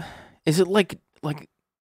 Is it like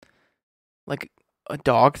a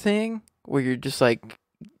dog thing where you're just like,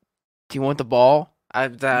 do you want the ball?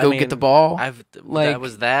 Go get the ball. That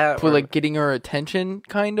was that. For or- like getting her attention,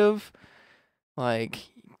 kind of. Like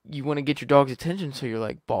you want to get your dog's attention, so you're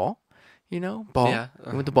like ball, ball. Yeah.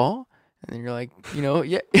 You want the ball, and then you're like,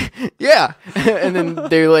 yeah, yeah, and then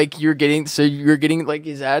they're like, you're getting like,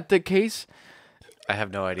 is that the case? I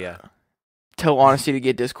have no idea. Tell Honesty to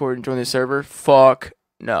get Discord and join the server. Fuck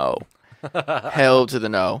no. Hell to the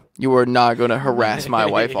no. You are not going to harass my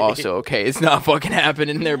wife also, okay? It's not fucking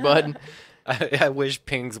happening there, bud. I wish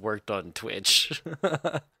Pings worked on Twitch.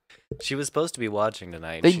 She was supposed to be watching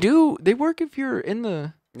tonight. They do. They work if you're in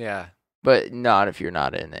the... Yeah. But not if you're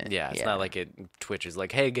not in it. Yeah, it's not like Twitch is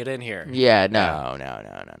like, hey, get in here. Yeah,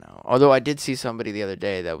 no. Although I did see somebody the other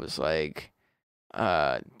day that was like...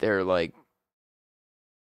 they're like...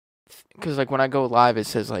 Because like when I go live, it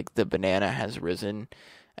says like the banana has risen.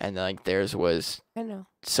 And like theirs was I know.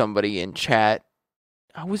 somebody in chat.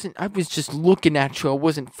 I was just looking at you. I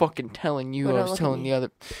wasn't fucking telling you. Well, I don't was look at telling me. the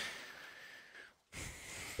other.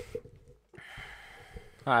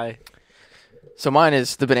 Hi. So mine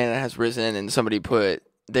is the banana has risen, and somebody put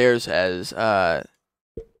theirs as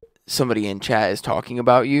somebody in chat is talking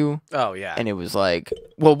about you. Oh yeah. And it was like,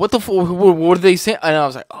 well, what the what are they saying? And I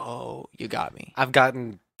was like, oh, you got me. I've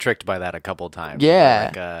gotten tricked by that a couple times.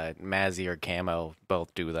 Yeah. Like Mazzy or Camo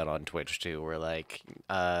both do that on Twitch too. Where like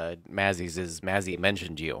Mazzy's is Mazzy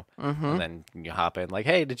mentioned you, and then you hop in like,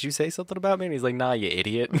 hey, did you say something about me? And he's like, nah, you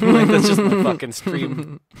idiot. Like that's just the fucking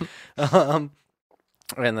stream.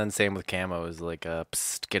 And then same with Camo is like,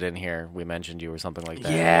 psst, get in here. We mentioned you or something like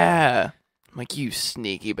that. Yeah. Like, you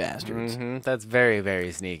sneaky bastards. That's very,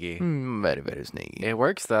 very sneaky. Very, very sneaky. It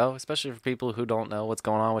works, though, especially for people who don't know what's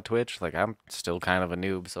going on with Twitch. Like, I'm still kind of a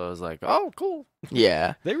noob, so I was like, oh, cool.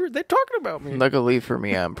 Yeah. They're talking about me. Luckily for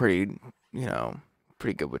me, I'm pretty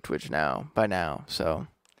good with Twitch by now, so.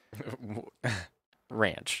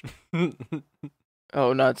 Ranch.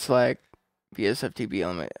 Oh, not Slack. BSFTB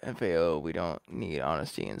element FAO. We don't need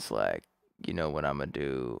honesty in Slack. You know what I'm going to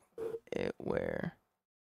do it where?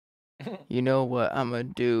 You know what I'm going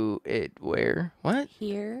to do it where? What?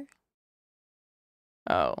 Here.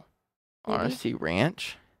 Oh. Maybe? Honesty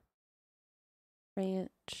Ranch?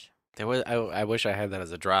 Ranch. There was I wish I had that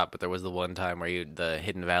as a drop, but there was the one time where the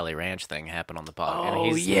Hidden Valley Ranch thing happened on the pod. Oh,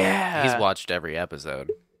 and yeah. He's watched every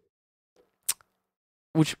episode.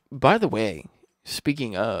 Which, by the way,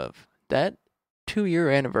 speaking of, that 2-year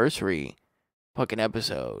anniversary fucking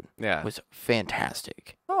episode was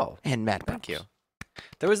fantastic. Oh. And mad Thank props. you.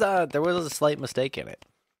 There was a slight mistake in it.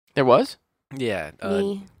 There was? Yeah.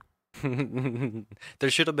 Me. There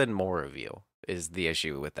should have been more of you, is the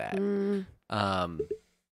issue with that.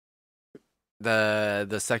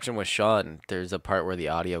 The section with Sean, there's a part where the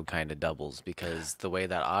audio kind of doubles because the way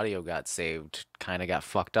that audio got saved kind of got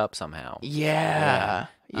fucked up somehow. Yeah.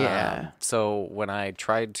 So when I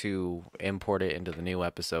tried to import it into the new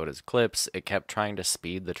episode as clips, it kept trying to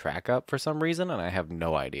speed the track up for some reason, and I have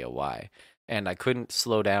no idea why. And I couldn't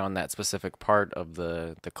slow down that specific part of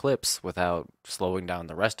the clips without slowing down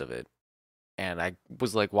the rest of it. And I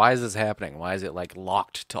was like, why is this happening? Why is it like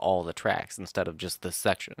locked to all the tracks instead of just this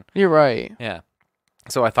section? You're right. Yeah.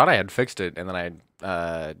 So I thought I had fixed it, and then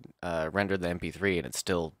I rendered the MP3, and it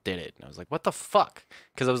still did it. And I was like, what the fuck?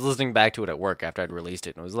 Because I was listening back to it at work after I'd released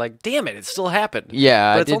it, and I was like, damn it still happened.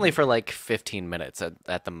 Yeah. But it's only for like 15 minutes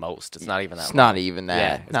at the most. It's not even that It's long. not even that.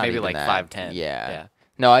 Yeah, it's Not maybe even like that. 5-10. Yeah.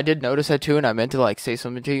 No, I did notice that too, and I meant to like say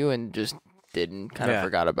something to you and just didn't. Kind of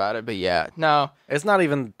forgot about it. But yeah, no. It's not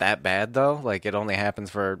even that bad, though. Like, it only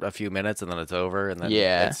happens for a few minutes, and then it's over, and then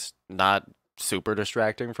it's not super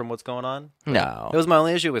distracting from what's going on. No. It was my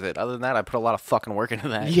only issue with it. Other than that, I put a lot of fucking work into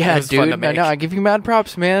that. Yeah, It was fun to dude. make. No, I give you mad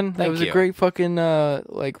props, man. That Thank was you. a great fucking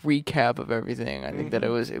like recap of everything. I think that it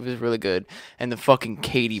was really good. And the fucking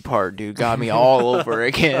Katie part, dude, got me all over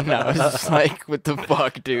again. I was just like, what the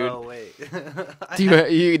fuck, dude? Oh wait. do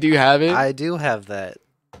you have it? I do have that.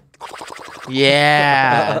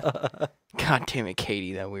 Yeah. God damn it,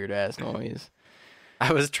 Katie, that weird ass noise.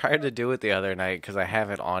 I was trying to do it the other night because I have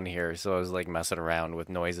it on here, so I was like messing around with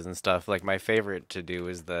noises and stuff. Like my favorite to do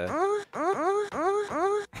is the.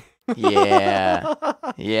 Yeah.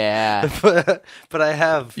 But I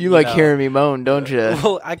have. You like hearing me moan, don't you?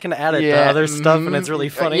 Well, I can add it to other stuff, and it's really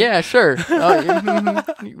funny. Yeah, sure.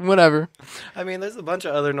 Whatever. I mean, there's a bunch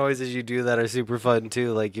of other noises you do that are super fun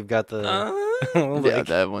too. Like you've got the. Yeah,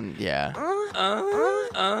 that one. Yeah.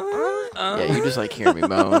 Yeah, you just like hear me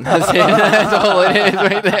moan. That's it. That's all it is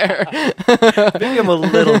right there. Maybe I'm a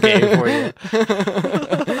little gay for you.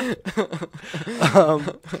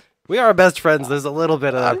 We are best friends. There's a little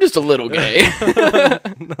bit of. I'm just a little gay. I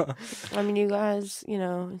mean, you guys,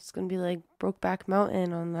 it's gonna be like Brokeback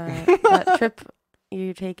Mountain on that trip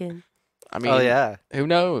you're taking. I mean, oh yeah. Who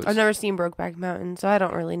knows? I've never seen Brokeback Mountain, so I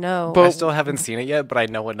don't really know. I still haven't seen it yet, but I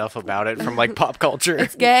know enough about it from like pop culture.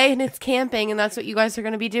 It's gay and it's camping, and that's what you guys are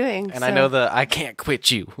going to be doing. And I know the "I can't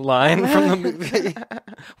quit you" line from the movie.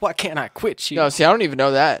 Why can't I quit you? No, see, I don't even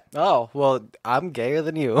know that. Oh, well, I'm gayer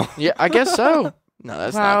than you. Yeah, I guess so. No,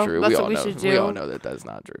 that's not true. That's we what all we know. should do. We all know that that's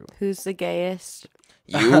not true. Who's the gayest?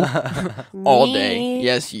 You? All Me. day.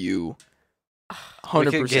 Yes, you.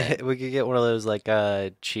 100%. We could get one of those like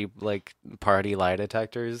cheap like party lie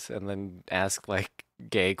detectors and then ask like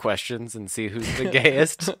gay questions and see who's the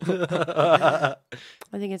gayest. I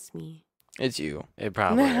think it's me. It's you. It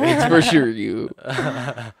probably is. It's for sure you.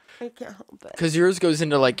 I can't help it. Because yours goes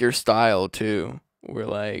into like your style too. We're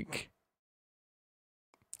like.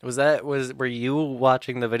 Were you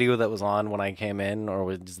watching the video that was on when I came in, or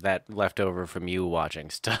was that left over from you watching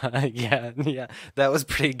stuff? yeah, that was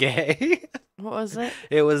pretty gay. What was it?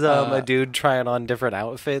 It was a dude trying on different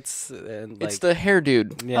outfits. And, it's the hair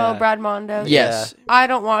dude. Yeah. Oh, Brad Mondo. Yes. Yeah. I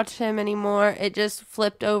don't watch him anymore. It just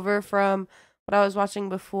flipped over from what I was watching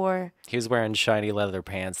before. He was wearing shiny leather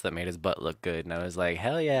pants that made his butt look good, and I was like,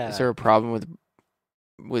 hell yeah. Is there a problem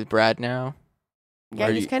with Brad now? Yeah,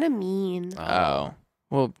 he's kind of mean. Oh.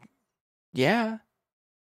 Well, yeah.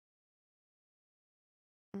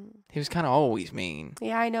 He was kind of always mean.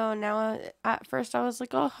 Yeah, I know. Now, at first I was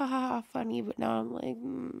like, oh, ha, ha, ha, funny. But now I'm like,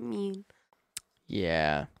 mean.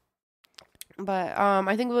 Yeah. But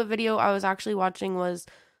I think the video I was actually watching was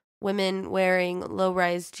women wearing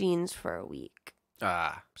low-rise jeans for a week.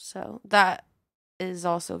 So that is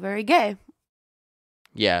also very gay.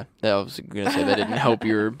 Yeah, that was gonna say that didn't help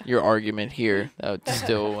your argument here. That would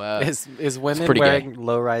still is women pretty wearing gay.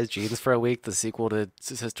 low-rise jeans for a week the sequel to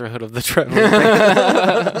Sisterhood of the Traveling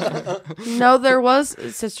Pants? No, there was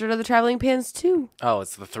Sister to the Traveling Pants too. Oh,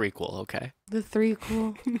 it's the threequel. Okay. The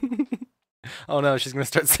threequel. Oh no, she's gonna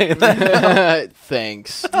start saying that now.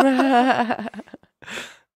 Thanks.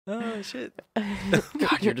 Oh shit.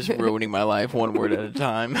 God, you're just ruining my life one word at a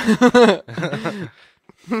time.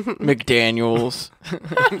 McDaniels,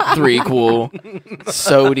 threequel,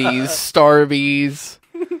 Sodies, Starbies.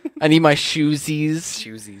 I need my shoesies.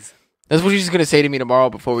 Shoesies. That's what she's gonna say to me tomorrow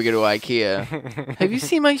before we go to IKEA. Have you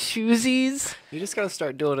seen my shoesies? You just gotta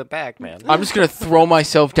start doing it back, man. I'm just gonna throw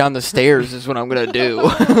myself down the stairs. Is what I'm gonna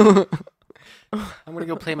do. I'm gonna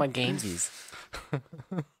go play my gamesies.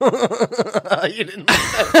 You didn't like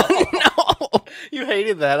that? No, you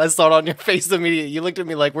hated that. I saw it on your face immediately. You looked at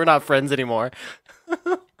me like we're not friends anymore.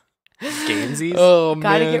 Gamesies. Oh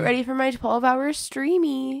Gotta man. get ready for my 12-hour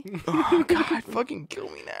streamy. Oh God, fucking kill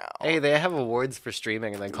me now. Hey, they have awards for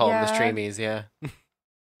streaming, and they call them the Yeah. streamies. Yeah.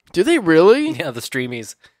 Do they really? Yeah, the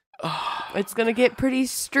streamies. It's gonna get pretty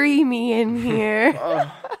streamy in here.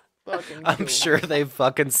 I'm sure they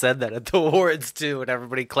fucking said that at the awards too, and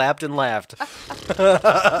everybody clapped and laughed.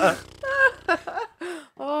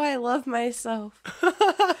 Oh, I love myself.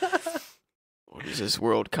 What is this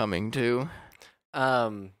world coming to?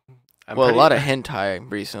 I'm Well, pretty- a lot of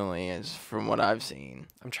hentai recently, is from what I've seen.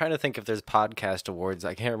 I'm trying to think if there's podcast awards.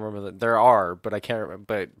 I can't remember that there are, but I can't remember.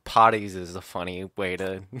 But potties is a funny way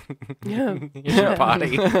to use your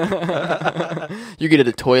potty. You get it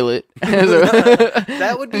a toilet.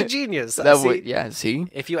 That would be genius. That See, would, yeah. See,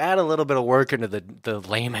 if you add a little bit of work into the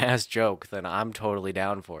lame ass joke, then I'm totally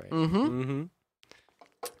down for it. Mm-hmm.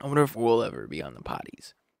 I wonder if we'll ever be on the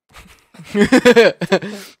potties.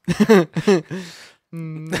 I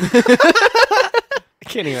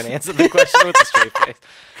can't even answer the question with a straight face.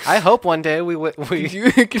 I hope one day we.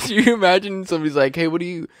 Could you imagine somebody's like, "Hey, what do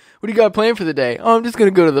you got planned for the day?" "Oh, I'm just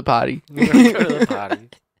gonna go to the potty." I'm gonna go to the potty.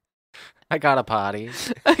 I got a potty.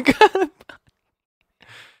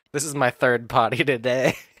 This is my third potty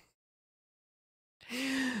today.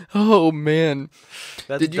 Oh man,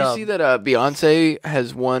 That's did you dumb. see that Beyonce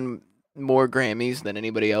has won more Grammys than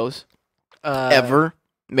anybody else ever,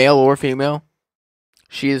 male or female?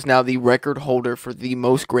 She is now the record holder for the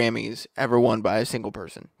most Grammys ever won by a single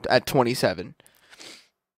person at 27.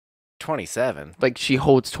 27. Like, she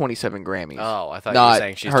holds 27 Grammys. Oh, I thought you were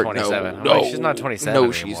saying she's 27. I'm No, like, she's not 27 No,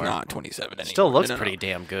 anymore. she's not 27 anymore. Still looks No, no, no. pretty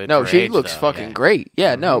damn good. No, for she age, looks though, fucking yeah. great.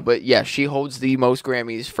 Yeah, no, but yeah, she holds the most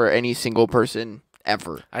Grammys for any single person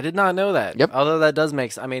ever. I did not know that. Yep. Although that does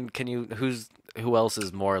make. I mean, who else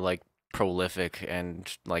is more like prolific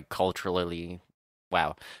and like culturally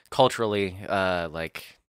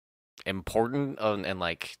like important and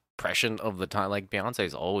like prescient of the time? Like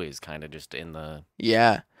Beyonce's always kind of just in the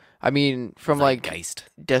Yeah. I mean, from like zeitgeist.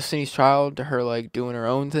 Destiny's Child to her like doing her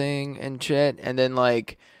own thing and shit, and then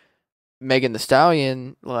like Megan Thee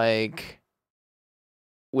Stallion, like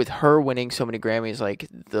with her winning so many Grammys, like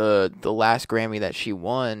the last Grammy that she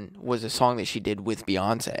won was a song that she did with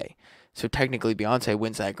Beyonce. So technically Beyonce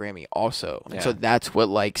wins that Grammy also. And so Yeah. that's what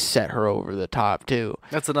like set her over the top too.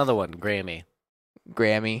 That's another one, Grammy.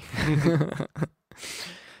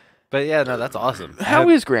 But yeah, no, that's awesome. How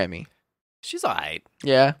is Grammy? She's alright.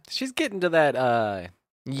 Yeah. She's getting to that. I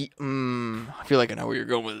feel like I know where you're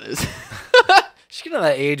going with this. She's getting to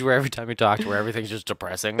that age where every time you talk to her, everything's just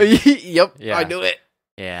depressing. Yep, Yeah. I knew it.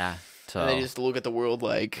 Yeah. So And they just look at the world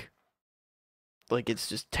like it's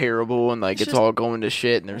just terrible and like It's it's just- all going to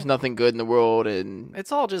shit and there's nothing good in the world and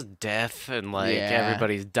it's all just death and like Yeah.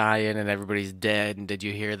 everybody's dying and everybody's dead and did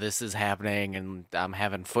you hear this is happening and I'm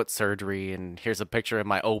having foot surgery and here's a picture of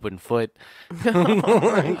my open foot.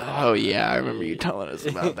 oh yeah, I remember you telling us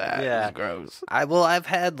about that. Yeah. It was gross. I've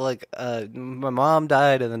had like my mom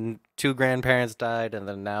died and then two grandparents died and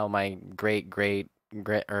then now my great grandmother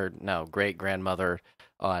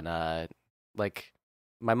on like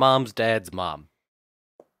my mom's dad's mom.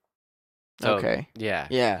 So, Okay. Yeah.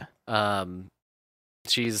 Yeah.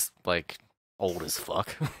 She's like old as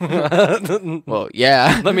fuck. Well,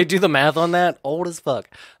 yeah. Let me do the math on that. Old as fuck.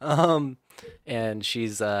 and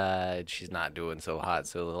she's not doing so hot.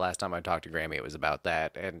 So the last time I talked to Grammy, it was about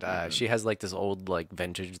that. And she has like this old like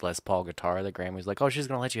vintage Les Paul guitar that Grammy was like, oh, she's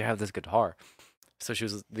gonna let you have this guitar. So she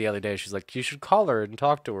was the other day. She's like, you should call her and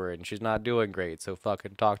talk to her, and she's not doing great. So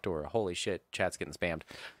fucking talk to her. Holy shit, chat's getting spammed.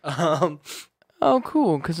 Oh,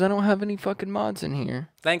 cool, because I don't have any fucking mods in here.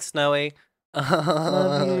 Thanks, Snowy.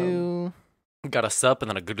 Love you. Got a sup and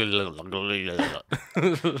then a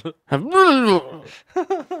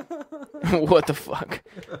What the fuck?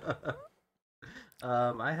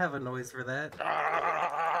 I have a noise for that.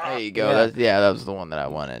 There you go. That was the one that I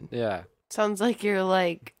wanted. Yeah. Sounds like you're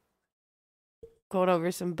like going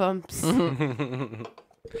over some bumps.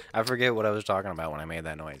 I forget what I was talking about when I made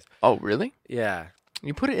that noise. Oh, really? Yeah.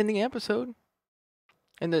 You put it in the episode.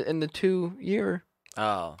 In the 2-year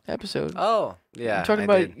episode. Oh, yeah.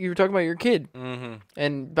 You were talking about your kid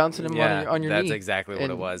and bouncing him on your knee. That's exactly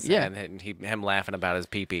what it was. Yeah. And him laughing about his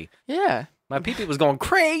pee-pee. Yeah. My pee-pee was going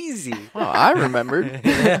crazy. Oh, I remembered.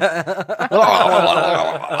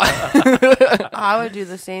 I would do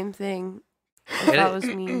the same thing if that was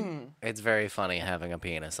me. It's very funny having a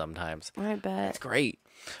penis sometimes. I bet. It's great.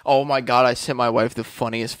 Oh my god, I sent my wife the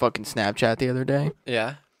funniest fucking Snapchat the other day.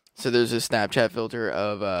 Yeah. So there's a Snapchat filter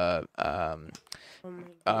of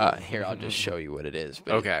here, I'll just show you what it is.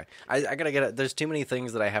 But okay. I gotta get it. There's too many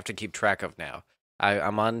things that I have to keep track of now.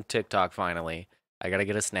 I'm on TikTok finally. I gotta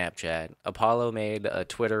get a Snapchat. Apollo made a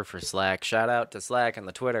Twitter for Slack. Shout out to Slack and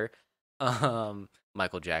the Twitter.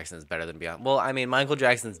 Michael Jackson is better than Beyonce. Well, I mean, Michael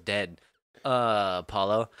Jackson's dead.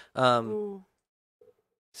 Apollo.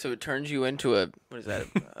 So it turns you into a, what is that?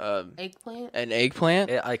 Eggplant? An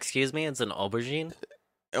eggplant? Excuse me, it's an aubergine?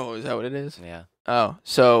 Oh, is that what it is? Yeah. Oh,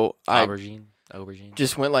 so Aubergine.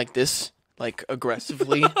 Just went like this, like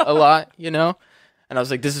aggressively a lot, you know? And I was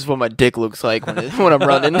like, this is what my dick looks like when I'm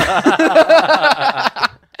running.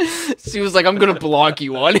 She was like, I'm going to block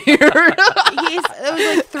you on here. It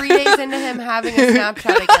was like 3 days into him having a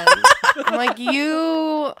Snapchat again. I'm like,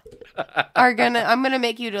 I'm going to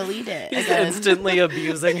make you delete it He's again. instantly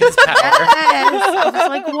abusing his power. Yes. I was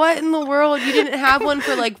like, what in the world? You didn't have one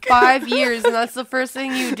for like 5 years, and that's the first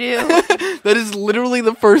thing you do. That is literally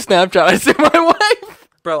the first Snapchat I sent my wife.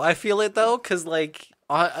 Bro, I feel it though, because like,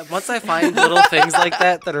 once I find little things like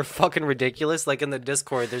that are fucking ridiculous, like in the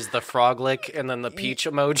Discord, there's the frog lick and then the peach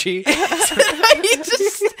emoji. He just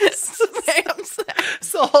spams that.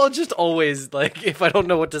 So I'll just always, like, if I don't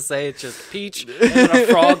know what to say, it's just peach and then a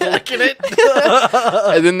frog licking it.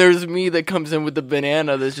 And then there's me that comes in with the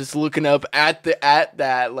banana that's just looking up at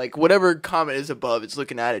that, like, whatever comment is above, it's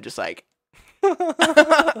looking at it just like.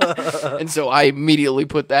 And so I immediately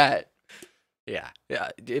put that. Yeah.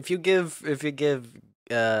 If you give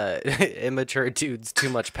immature dudes too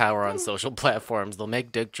much power on social platforms, they'll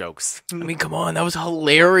make dick jokes. I mean, come on, that was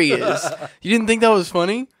hilarious. You didn't think that was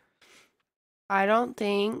funny? I don't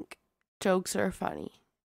think jokes are funny.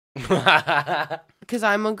 Because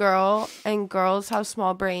I'm a girl, and girls have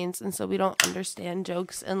small brains, and so we don't understand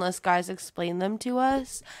jokes unless guys explain them to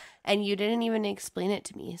us. And you didn't even explain it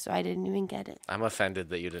to me, so I didn't even get it. I'm offended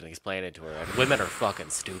that you didn't explain it to her. And women are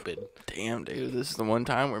fucking stupid. Damn, dude, this is the one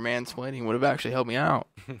time where mansplaining would have actually helped me out.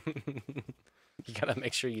 You gotta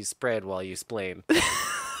make sure you spread while you splain.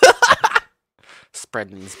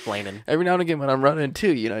 Spreading and splaining. Every now and again when I'm running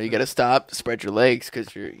too, you know, you gotta stop, spread your legs,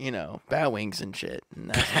 because you're, you know, bat wings and shit.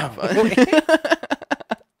 And that's not fun.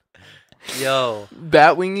 Yo.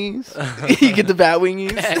 Bat wingies? You get the bat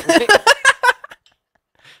wingies?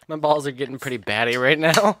 My balls are getting pretty batty right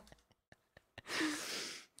now.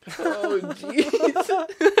 Oh,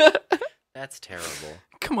 jeez. That's terrible.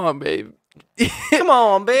 Come on, babe. Come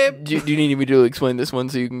on, babe. Do you need me to explain this one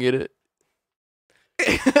so you can get it?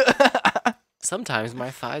 Sometimes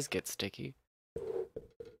my thighs get sticky.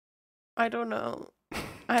 I don't know.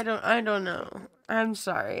 I don't know. I'm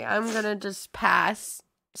sorry. I'm gonna just pass.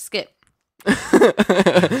 Skip. You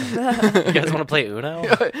guys want to play Uno?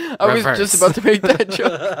 I was just about to make that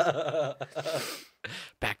joke.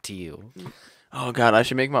 Back to you. Oh god, I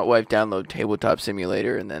should make my wife download Tabletop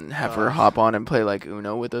Simulator and then have her hop on and play like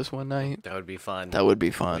Uno with us one night. That would be fun. That would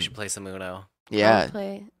be fun. We should play some Uno. Yeah. I'll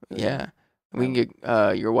play Uno. Yeah. We can get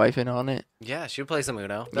your wife in on it. Yeah, she would play some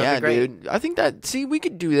Uno. That'd be great. Dude. I think we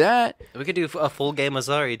could do that. We could do a full game of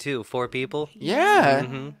Sorry too. 4 people. Yeah.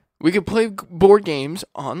 Mm-hmm. We could play board games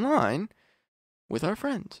online with our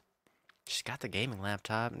friends. She's got the gaming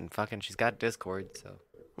laptop and fucking she's got Discord, so.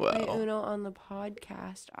 Play Uno on the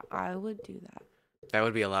podcast. I would do that. That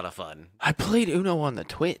would be a lot of fun. I played Uno on the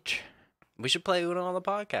Twitch. We should play Uno on the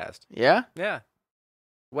podcast. Yeah? Yeah.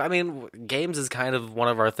 Well, I mean, games is kind of one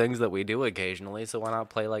of our things that we do occasionally, so why not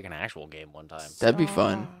play like an actual game one time? That'd be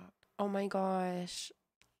fun. Oh my gosh.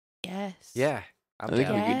 Yes. Yeah. I think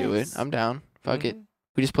we could do it. Yes. I'm down. Fuck it.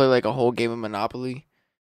 We just play like a whole game of Monopoly.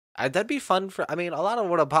 That'd be fun for. I mean, a lot of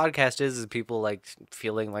what a podcast is people like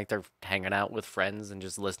feeling like they're hanging out with friends and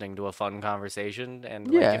just listening to a fun conversation. And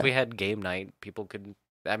like, Yeah. if we had game night, people could.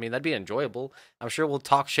 I mean, that'd be enjoyable. I'm sure we'll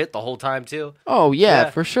talk shit the whole time too. Oh yeah,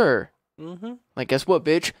 for sure. Mm-hmm. Like, guess what,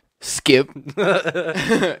 bitch? Skip.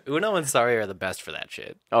 Uno and Sorry are the best for that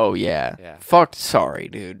shit. Oh yeah. Yeah. Fuck sorry,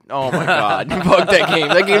 dude. Oh my god. Fuck that game.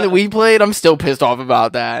 That game that we played, I'm still pissed off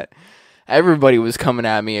about that. Everybody was coming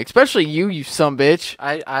at me, especially you son bitch.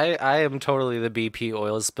 I am totally the BP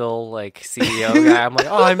oil spill like CEO guy. I'm like,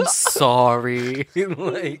 oh, I'm sorry.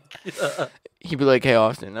 Like, He'd be like, "Hey,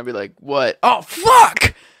 Austin." I'd be like, "What?" "Oh,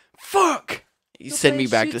 fuck." He send me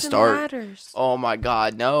back to start. Oh my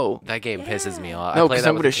god, no. That game pisses me off. No, because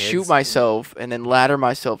I'm gonna shoot myself and then ladder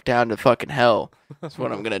myself down to fucking hell. That's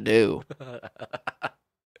what I'm gonna do.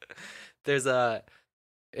 There's a.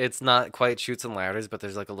 It's not quite shoots and ladders, but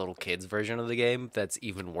there's like a little kids version of the game that's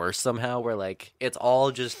even worse somehow, where like it's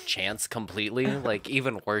all just chance completely, like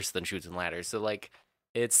even worse than shoots and ladders. So like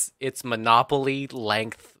it's Monopoly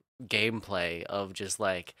length gameplay of just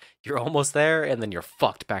like you're almost there and then you're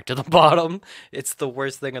fucked back to the bottom. It's the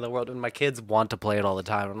worst thing in the world, and my kids want to play it all the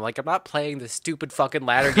time. I'm like, I'm not playing this stupid fucking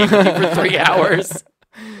ladder game with you for 3 hours.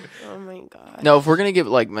 Oh my god. No, if we're gonna get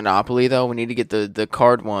like Monopoly though, we need to get the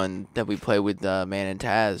card one that we played with Man and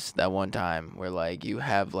Taz that one time, where like you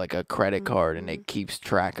have like a credit card and it keeps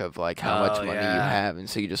track of like how much money you have, and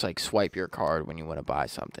so you just like swipe your card when you want to buy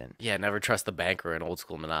something. Yeah, never trust the banker in old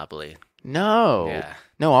school Monopoly. No. Yeah.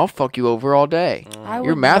 No, I'll fuck you over all day. I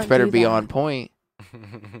Your would math not better do be that. on point.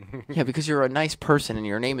 Yeah, because you're a nice person and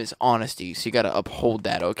your name is Honesty, so you gotta uphold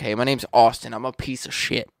that, okay? My name's Austin. I'm a piece of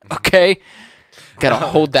shit, okay? Gotta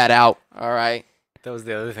hold that out, all right? That was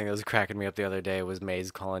the other thing that was cracking me up the other day was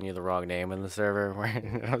Maze calling you the wrong name in the server.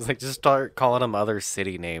 Where I was like, just start calling them other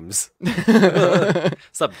city names.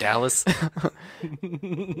 What's up, Dallas?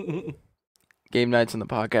 Game nights on the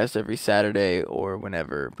podcast every Saturday or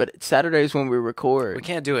whenever. But Saturday's when we record. We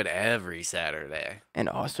can't do it every Saturday. And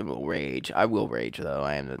Austin will rage. I will rage, though.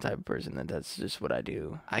 I am the type of person that's just what I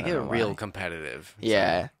do. I don't get know real why. competitive.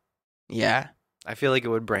 Yeah. Yeah. I feel like it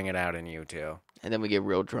would bring it out in you, too. And then we get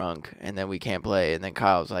real drunk, and then we can't play. And then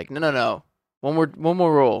Kyle's like, no. One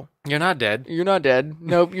more roll. You're not dead. You're not dead.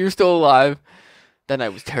 Nope, you're still alive. That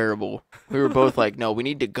night was terrible. We were both like, no, we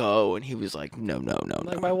need to go. And he was like, no.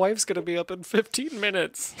 Like, my wife's going to be up in 15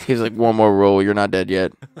 minutes. He was like, one more roll. You're not dead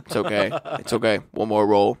yet. It's okay. It's okay. One more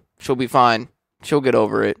roll. She'll be fine. She'll get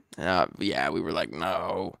over it. Yeah, we were like,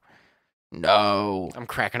 no. I'm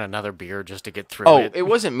cracking another beer just to get through Oh, it. it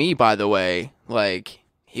wasn't me, by the way. Like,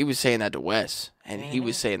 he was saying that to Wes. And he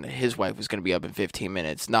was saying that his wife was going to be up in 15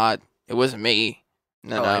 minutes. It wasn't me.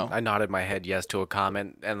 No. I nodded my head yes to a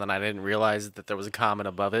comment, and then I didn't realize that there was a comment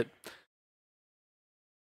above it.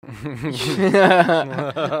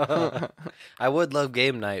 I would love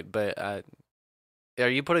game night, but are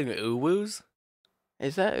you putting uwoos?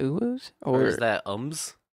 Is that uwoos? Or is that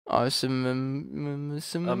ums? Awesome.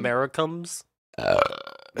 Americums?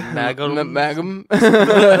 Magum.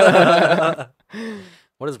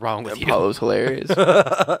 What is wrong with you? Apollo's hilarious.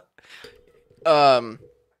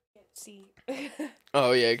 See.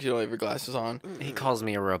 Oh yeah, because you don't have your glasses on. He calls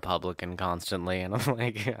me a Republican constantly, and I'm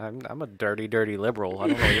like, I'm a dirty liberal. I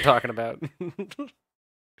don't know what you're talking about.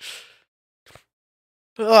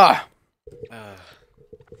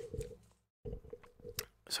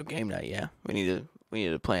 So game night, yeah. We need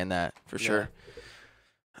to plan that for sure.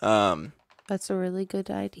 That's a really good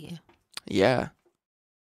idea. Yeah.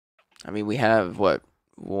 I mean, we have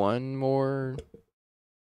one more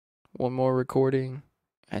recording,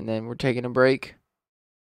 and then we're taking a break.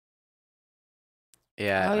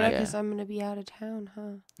 Yeah. Oh yeah, because I'm gonna be out of town,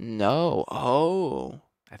 huh? No. Oh.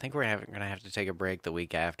 I think we're gonna have to take a break the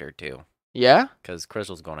week after too. Yeah? Because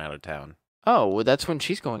Crystal's going out of town. Oh, well, that's when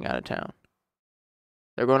she's going out of town.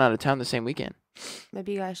 They're going out of town the same weekend.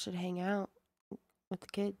 Maybe you guys should hang out with the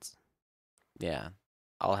kids. Yeah.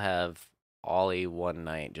 I'll have Ollie one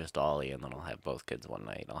night, just Ollie, and then I'll have both kids one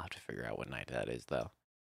night. I'll have to figure out what night that is, though.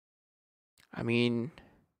 I mean,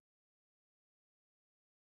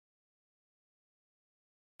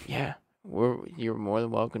 yeah, you're more than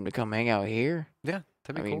welcome to come hang out here. Yeah,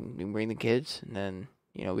 that'd be cool. You can bring the kids, and then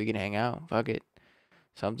we can hang out. Fuck it,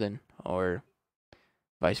 something, or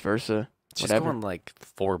vice versa. She's whatever. going like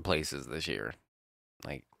 4 places this year,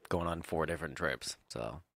 like going on 4 different trips.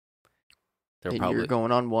 So they're And probably you're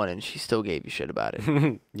going on one, and she still gave you shit about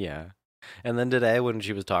it. yeah. And then today, when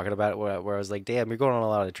she was talking about it, where I was like, "Damn, you're going on a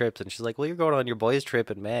lot of trips," and she's like, "Well, you're going on your boys'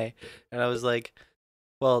 trip in May," and I was like,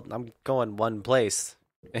 well, I'm going one place.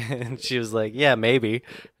 And she was like, yeah, maybe.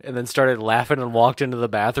 And then started laughing and walked into the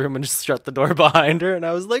bathroom and just shut the door behind her. And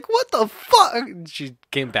I was like, what the fuck? And she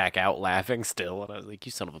came back out laughing still. And I was like,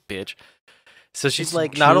 you son of a bitch. So she's It's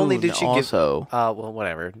like, not only June did she also. well,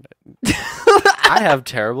 whatever. I have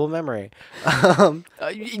terrible memory.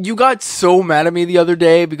 You got so mad at me the other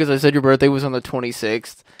day because I said your birthday was on the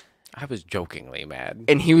 26th. I was jokingly mad.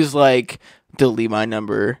 And he was like, delete my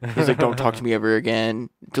number. He's like, don't talk to me ever again.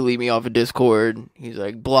 Delete me off of Discord. He's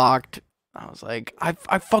like, blocked. I was like,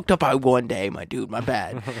 I fucked up by one day, my dude, my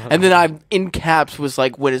bad. And then I, in caps, was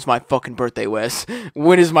like, when is my fucking birthday, Wes?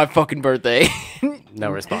 When is my fucking birthday? No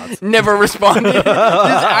response. Never responded. Just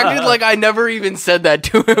acted like I never even said that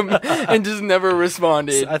to him and just never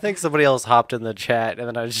responded. I think somebody else hopped in the chat and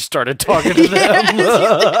then I just started talking to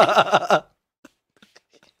them.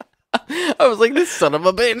 I was like, this son of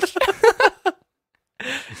a bitch.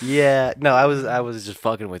 Yeah, no, I was just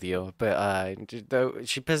fucking with you, but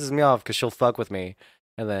she pisses me off because she'll fuck with me,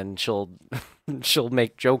 and then she'll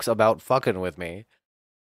make jokes about fucking with me,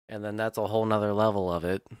 and then that's a whole nother level of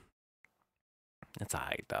it. It's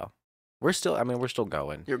alright though. We're still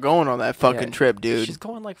going. You're going on that fucking trip, dude. She's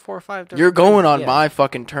going like 4 or 5 different You're going on yeah. my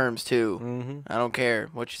fucking terms too. Mm-hmm. I don't care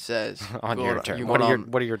what she says. On your terms. What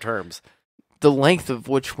What are your terms? The length of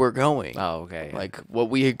which we're going. Oh, okay. Like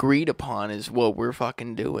what we agreed upon is what we're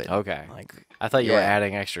fucking doing. Okay. Like I thought you were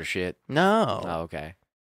adding extra shit. No. Oh, okay.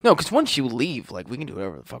 No, because once you leave, like we can do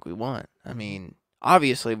whatever the fuck we want. I mean,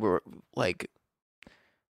 obviously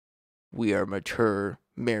we are mature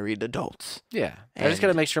married adults. Yeah. I just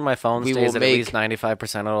gotta make sure my phone we stays will at make- least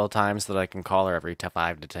 95% of all the time so that I can call her every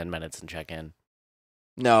 5 to 10 minutes and check in.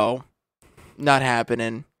 No, not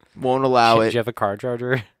happening. Won't allow Do it. you have a car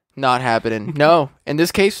charger? Not happening. No. In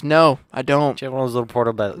this case, no, I don't. Do you have one of those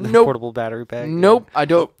little Nope. portable battery packs? Nope, I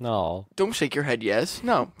don't. No. Don't shake your head. Yes.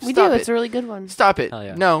 No. We Stop do. it. It's a really good one. Stop it. Hell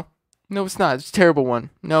yeah. No. No, it's not. It's a terrible one.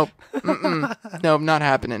 Nope. Mm-mm. Nope, not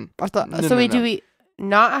happening. So do we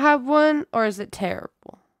not have one, or is it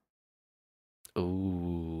terrible?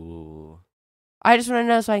 Ooh. I just want to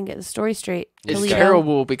know so I can get the story straight. It's Toledo.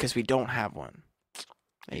 terrible because we don't have one.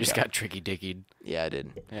 You just got tricky dickied. Yeah, I did.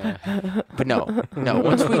 Yeah. But no.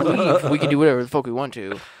 Once we leave, we can do whatever the fuck we want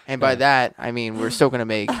to. And by that, I mean we're still gonna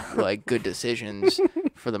make like good decisions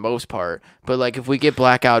for the most part. But like if we get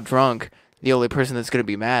blackout drunk, the only person that's gonna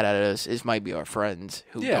be mad at us might be our friends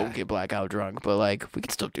who don't get blackout drunk. But like we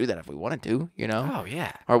can still do that if we wanted to, you know? Oh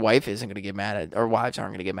yeah. Our wife isn't gonna get mad at. Our wives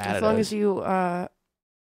aren't gonna get mad at us. As long as you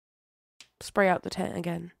spray out the tent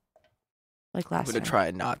again, like I'm last gonna time. try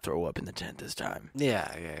and not throw up in the tent this time.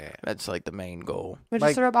 Yeah. That's like the main goal. But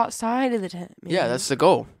just throw up outside of the tent. Yeah, man. that's the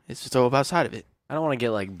goal. It's to throw up outside of it. I don't want to get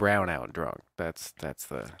like brown out drunk. That's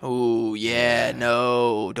the. Oh yeah,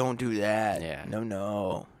 no, don't do that. Yeah.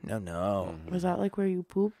 No. Was that like where you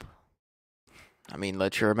poop? I mean,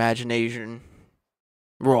 let your imagination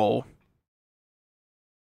roll.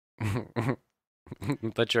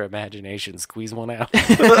 Let your imagination squeeze one out.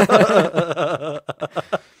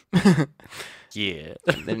 Yeah.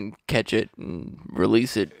 Then catch it and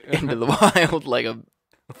release it into the wild like a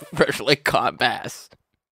freshly caught bass.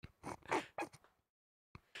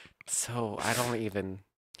 So I don't even.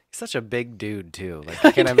 He's such a big dude too. Like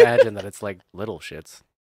I can't imagine that it's like little shits.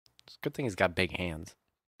 It's a good thing he's got big hands.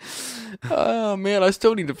 Oh man, I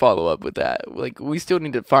still need to follow up with that. Like, we still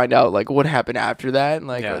need to find out like what happened after that.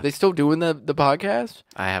 Like, Yeah. are they still doing the podcast?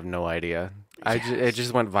 I have no idea. It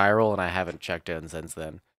just went viral and I haven't checked in since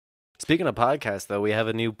then. Speaking of podcasts, though, we have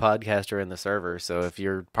a new podcaster in the server. So if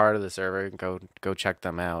you're part of the server, go check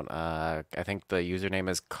them out. I think the username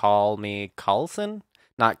is Call Me Carlson,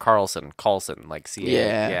 not Carlson, Carlson, like C.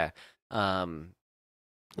 Yeah. Yeah.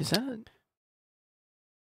 Is that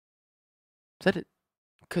it?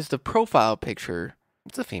 Because the profile picture.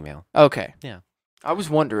 It's a female. Okay. Yeah. I was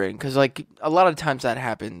wondering because like a lot of times that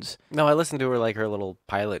happens. No, I listened to her little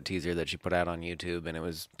pilot teaser that she put out on YouTube, and it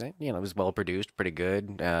was it was well produced, pretty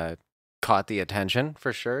good. Caught the attention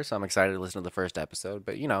for sure, so I'm excited to listen to the first episode.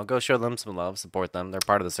 But go show them some love, support them. They're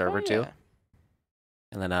part of the server too.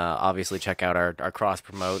 And then obviously check out our cross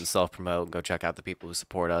promote and self promote. Go check out the people who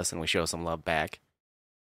support us, and we show some love back,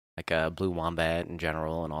 like Blue Wombat in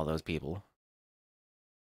general, and all those people.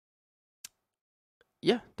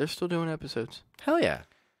 Yeah, they're still doing episodes. Hell yeah.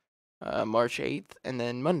 March 8th and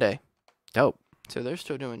then Monday. Dope. So they're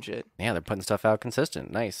still doing shit. Yeah, they're putting stuff out consistent.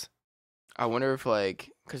 Nice. I wonder if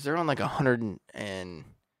because they're on like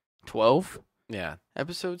 112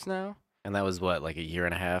 episodes now. And that was what, like a year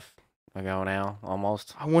and a half ago now,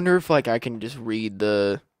 almost. I wonder if I can just read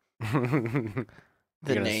the You're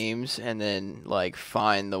gonna names and then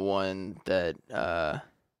find the one that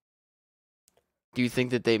Do you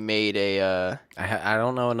think that they made a? I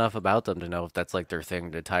don't know enough about them to know if that's like their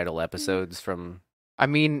thing to title episodes from. I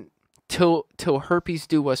mean, till herpes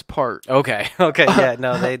do us part. Okay, yeah,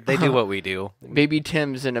 no, they do what we do. Baby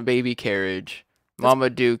Tim's in a baby carriage. Mama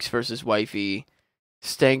Dukes versus wifey.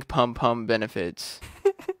 Stank pum pum benefits.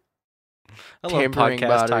 I love Tampering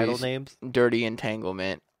podcast title bodies, names. Dirty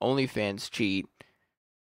entanglement. OnlyFans cheat.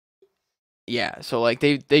 Yeah, so like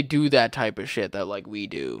they do that type of shit that like we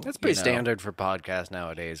do. That's pretty standard for podcasts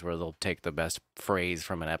nowadays, where they'll take the best phrase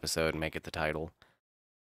from an episode and make it the title.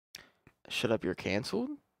 Shut up, you're canceled?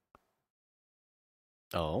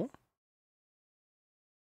 Oh?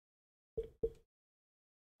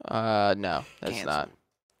 No, that's not.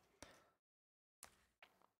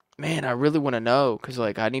 Man, I really want to know, because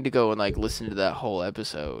like I need to go and like listen to that whole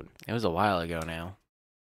episode. It was a while ago now.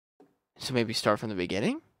 So maybe start from the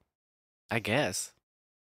beginning? I guess.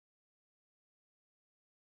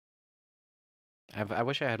 I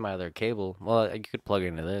wish I had my other cable. Well, you could plug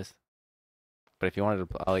into this. But if you wanted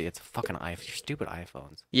to, oh, it's a fucking your stupid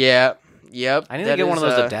iPhones. Yeah. Yep. I need to get one of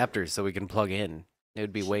those adapters so we can plug in. It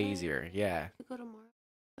would be way easier. Yeah. Go to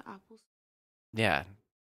the Apples. Yeah.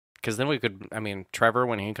 Because then we could, I mean, Trevor,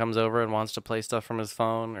 when he comes over and wants to play stuff from his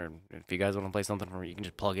phone, or if you guys want to play something from it, you can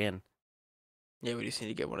just plug in. Yeah, we just need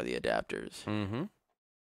to get one of the adapters. Mm-hmm.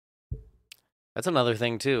 That's another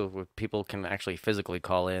thing, too, where people can actually physically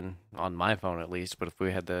call in, on my phone at least, but if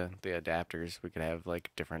we had the adapters, we could have, like,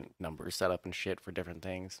 different numbers set up and shit for different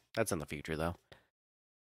things. That's in the future, though.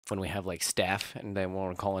 When we have, like, staff, and they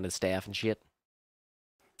want to call in as staff and shit.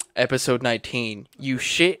 Episode 19. You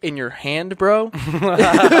shit in your hand, bro?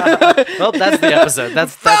 Well, that's the episode.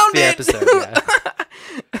 That's the episode, yeah.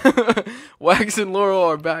 Wax and Laurel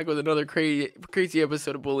are back with another crazy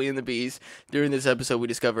episode of Bully and the Bees. During this episode, we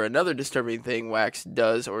discover another disturbing thing Wax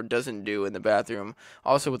does or doesn't do in the bathroom.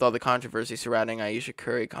 Also, with all the controversy surrounding Aisha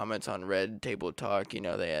Curry comments on Red Table Talk, you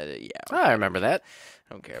know, they had it. Yeah. I remember that.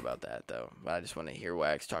 I don't care about that, though. I just want to hear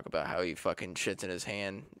Wax talk about how he fucking shits in his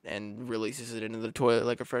hand and releases it into the toilet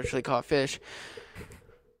like a freshly caught fish.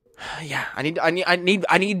 Yeah, I need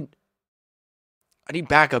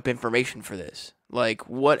backup information for this. Like,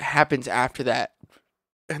 what happens after that?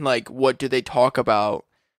 And, like, what do they talk about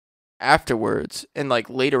afterwards? And, like,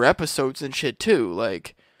 later episodes and shit, too.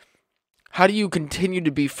 Like, how do you continue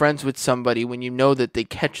to be friends with somebody when you know that they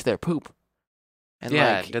catch their poop? And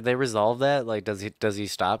yeah, like, did they resolve that? Like, does he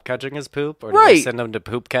stop catching his poop? Or Right. do they send him to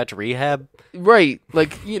poop catch rehab? Right.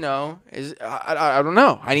 Like, you know, I don't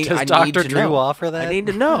know. I need Dr. to Drew know. offer that? I need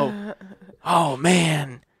to know. Oh,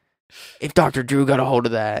 man. If Dr. Drew got a hold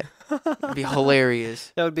of that, it'd be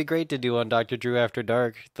hilarious. That would be great to do on Dr. Drew After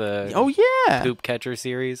Dark, the poop catcher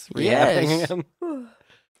series. Yes. Rehabbing him.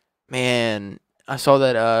 Man, I saw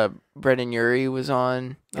that Brendan Urie was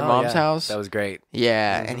on your mom's house. That was great.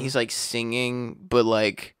 Yeah, and he's like singing, but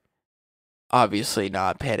like obviously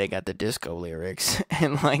not Panic at the Disco lyrics.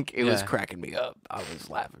 And like it was Yeah. cracking me up. I was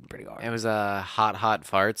laughing pretty hard. It was hot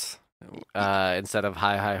farts instead of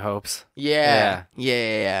high hopes. Yeah.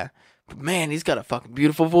 But man, he's got a fucking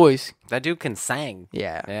beautiful voice. That dude can sing.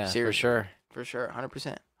 Yeah, Yeah, for seriously. sure. For sure.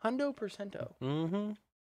 100%. Hundo percento. Mm-hmm.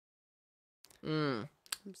 Mm.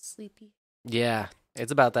 I'm sleepy. Yeah,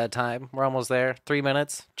 it's about that time. We're almost there. 3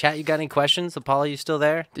 minutes. Chat, you got any questions? Apollo, you still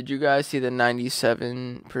there? Did you guys see the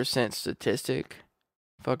 97% statistic?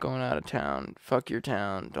 Fuck going out of town. Fuck your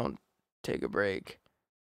town. Don't take a break.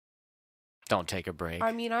 Don't take a break.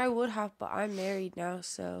 I mean, I would have, but I'm married now,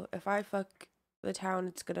 so if I fuck the town,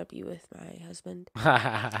 it's gonna be with my husband.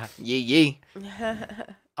 Yee.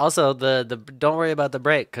 Also, the don't worry about the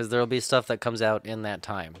break, because there'll be stuff that comes out in that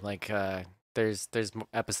time. Like there's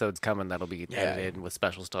episodes coming that'll be edited with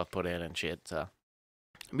special stuff put in and shit. So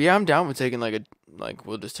Yeah, I'm down with taking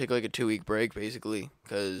we'll just take like a 2-week break basically,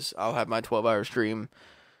 because I'll have my 12-hour stream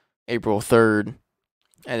April 3rd,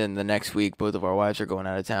 and then the next week both of our wives are going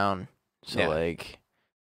out of town. So Yeah.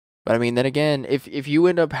 but I mean, then again, if you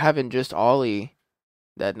end up having just Ollie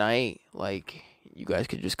that night, like you guys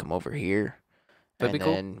could just come over here. That'd And be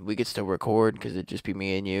cool. then we could still record because it'd just be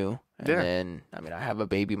me and you. And Yeah. then, I mean, I have a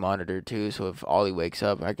baby monitor too, so if Ollie wakes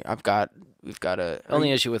up, we've got a...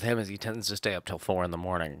 only issue with him is he tends to stay up till 4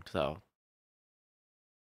 in. So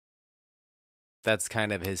that's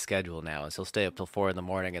kind of his schedule now. Is he'll stay up till 4 in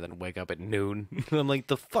and then wake up at noon. I'm like,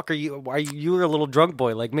 the fuck are you? Why you were a little drunk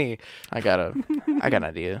boy like me? I got an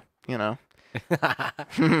idea, you know.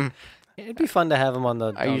 It'd be fun to have him on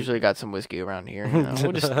the. I usually got some whisky around here. You know?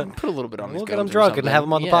 We'll just put a little bit on his We'll get gums him or drunk and something. have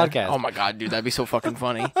him on the Yeah. podcast. Oh my god, dude, that'd be so fucking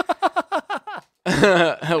funny.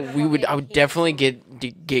 I would definitely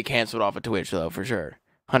get canceled off of Twitch though, for sure.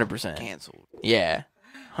 100%. Canceled. Yeah,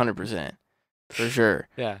 100%. For sure.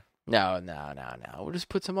 Yeah. No. We'll just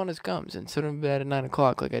put some on his gums and sit him in bed at 9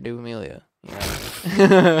 o'clock like I do Amelia. You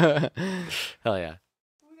know? Hell yeah.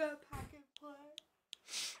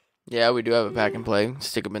 Yeah, we do have a pack and play.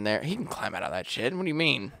 Stick him in there. He can climb out of that shit. What do you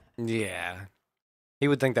mean? Yeah. He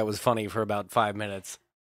would think that was funny for about 5 minutes.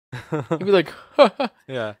 He'd be like,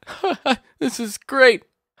 yeah. This is great.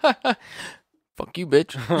 Fuck you,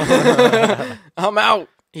 bitch. I'm out.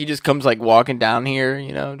 He just comes like walking down here,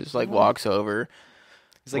 you know, just like walks over.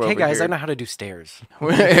 He's like, hey guys, I know how to do stairs.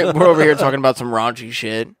 We're over here talking about some raunchy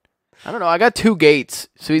shit. I don't know. I got 2 gates,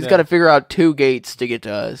 so he's got to figure out 2 gates to get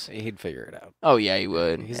to us. He'd figure it out. Oh yeah, he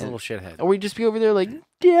would. He's a little shithead. Or we'd just be over there like,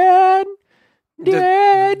 Dad,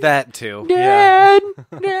 that too. Dad,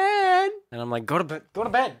 Yeah. Dad. And I'm like, go to bed. Go to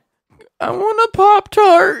bed. I want a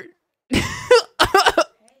Pop-Tart.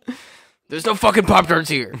 There's no fucking Pop-Tarts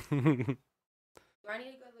here. Do I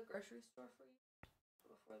need to go to the grocery store for you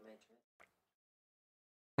before my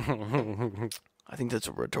trip? I think that's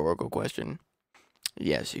a rhetorical question.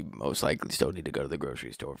 Yes, you most likely still need to go to the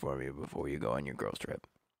grocery store for me before you go on your girls' trip.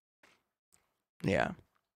 Yeah.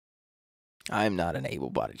 I'm not an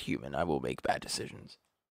able-bodied human. I will make bad decisions.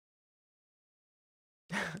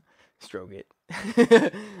 Stroke it.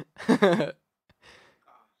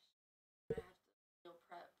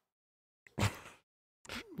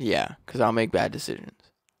 Yeah, because I'll make bad decisions.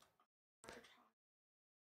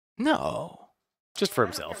 No. Just for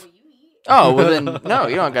himself. Oh, well then, no,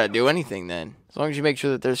 you don't got to do anything then. As long as you make sure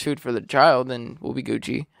that there's food for the child, then we'll be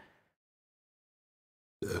Gucci.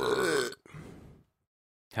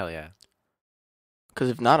 Hell yeah. Because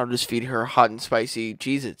if not, I'll just feed her hot and spicy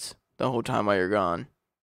Cheez-Its the whole time while you're gone.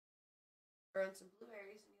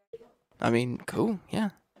 I mean, cool,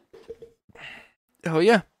 yeah. Hell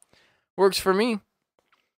yeah. Works for me.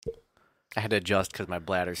 I had to adjust because my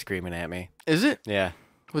bladder's screaming at me. Is it? Yeah.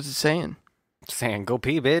 What's it saying? Saying, go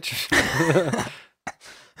pee, bitch.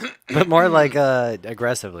 But more like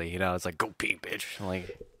aggressively, you know? It's like, go pee, bitch. I'm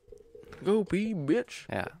like, go pee, bitch.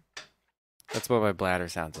 Yeah. That's what my bladder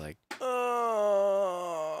sounds like.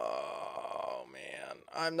 Oh, man.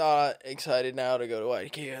 I'm not excited now to go to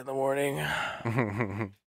IKEA in the morning.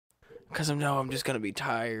 Because I know I'm just going to be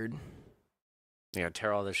tired. You gotta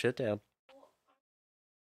tear all this shit down.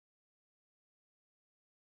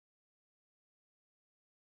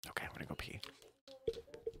 Okay, I'm gonna go pee.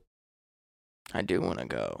 I do want to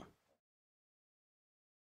go.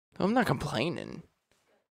 I'm not complaining.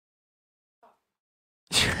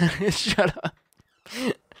 Shut up.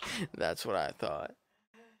 That's what I thought.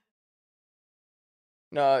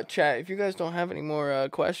 No, chat, if you guys don't have any more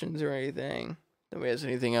questions or anything, nobody has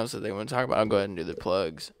anything else that they want to talk about, I'll go ahead and do the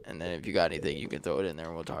plugs. And then if you got anything, you can throw it in there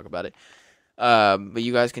and we'll talk about it. But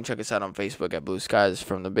you guys can check us out on Facebook at Blue Skies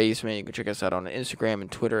from the Basement. You can check us out on Instagram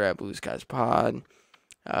and Twitter at Blue Skies Pod.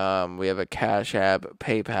 We have a Cash App,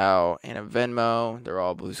 PayPal, and a Venmo. They're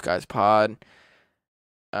all Blue Skies Pod.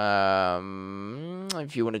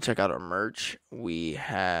 If you want to check out our merch, we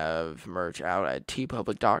have merch out at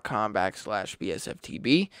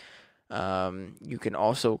tpublic.com/BSFTB. You can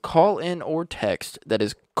also call in or text. That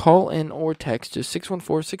is call in or text to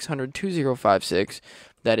 614-600-2056.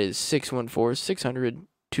 That is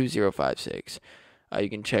 614-600-2056. You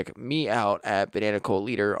can check me out at Banana Cold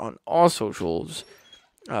Leader on all socials.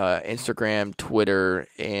 Instagram, Twitter,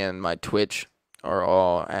 and my Twitch are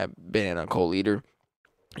all at Banana Cold Leader.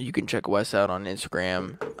 You can check Wes out on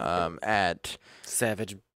Instagram at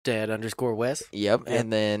SavageDad_Wes. Yep.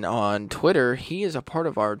 And then on Twitter, he is a part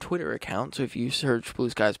of our Twitter account. So if you search Blue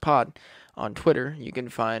Skies Pod on Twitter, you can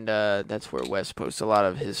find that's where Wes posts a lot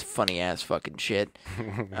of his funny ass fucking shit.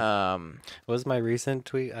 What was my recent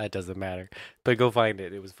tweet? It doesn't matter. But go find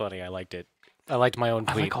it. It was funny. I liked it. I liked my own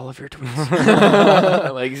tweet. I like all of your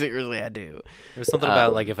tweets. Like, seriously, I do. It was something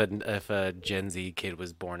about like if a Gen Z kid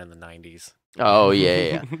was born in the 90s. Oh,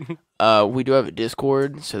 yeah. We do have a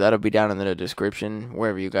Discord, so that'll be down in the description,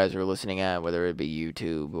 wherever you guys are listening at, whether it be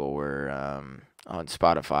YouTube or on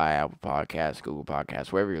Spotify, Apple Podcasts, Google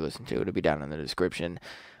Podcasts, wherever you're listening to, it'll be down in the description.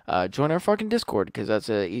 Join our fucking Discord, because that's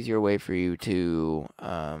an easier way for you to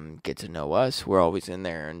get to know us. We're always in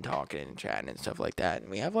there and talking and chatting and stuff like that.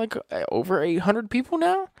 And we have like over 800 people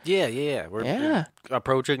now. Yeah. We're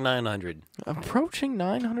approaching 900. Approaching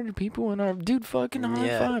 900 people in our dude fucking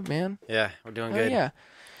high five, man. Yeah, we're doing good. Yeah.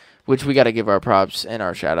 Which we got to give our props and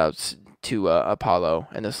our shout outs to Apollo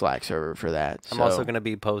and the Slack server for that. I'm also going to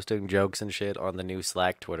be posting jokes and shit on the new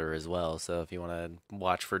Slack Twitter as well. So if you want to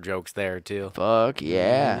watch for jokes there too. Fuck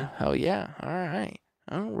yeah. Hell yeah. All right.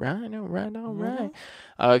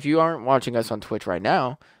 If you aren't watching us on Twitch right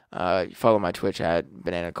now, Follow my Twitch at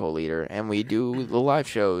Banana Coal Leader, and we do the live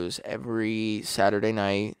shows every Saturday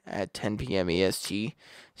night at 10 p.m. EST,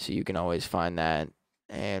 so you can always find that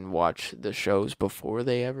and watch the shows before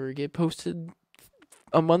they ever get posted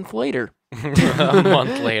a month later. A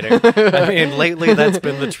month later. I mean, lately that's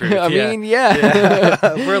been the truth. I mean, yeah.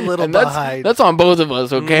 We're a little And behind. That's on both of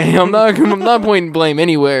us, okay? I'm not pointing blame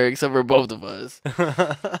anywhere except for both of us.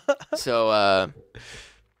 So,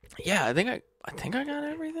 yeah, I think I got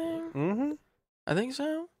everything. Mm-hmm. I think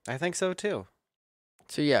so. I think so too.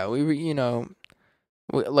 So yeah,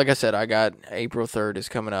 like I said, I got April 3rd is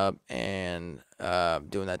coming up, and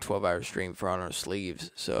doing that 12-hour stream for On Our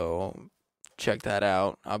Sleeves. So check that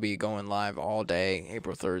out. I'll be going live all day,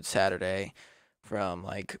 April 3rd, Saturday, from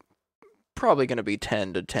like probably gonna be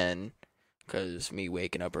 10 to 10, because me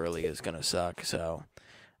waking up early is gonna suck. So,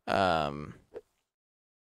 10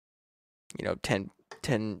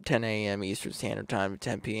 a.m. Eastern Standard Time,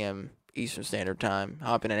 10 p.m. Eastern Standard Time.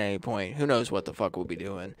 Hop in at any point. Who knows what the fuck we'll be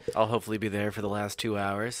doing. I'll hopefully be there for the last 2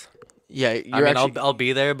 hours. Yeah, I'll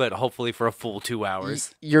be there, but hopefully for a full 2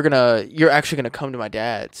 hours. You're actually gonna come to my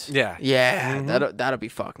dad's. Yeah. Yeah, Mm-hmm. that'll be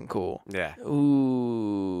fucking cool. Yeah.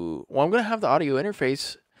 Ooh. Well, I'm gonna have the audio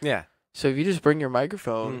interface. Yeah. So if you just bring your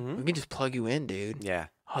microphone, we can just plug you in, dude. Yeah.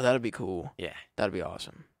 Oh, that'll be cool. Yeah. That'll be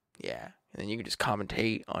awesome. Yeah. And then you can just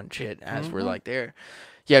commentate on shit as we're like there.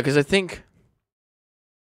 Yeah, because I think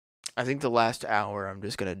the last hour I'm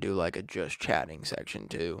just gonna do like a just chatting section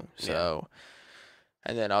too. So,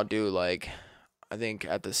 and then I'll do like, I think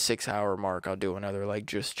at the 6-hour mark I'll do another like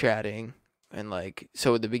just chatting, and like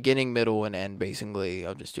so at the beginning, middle, and end basically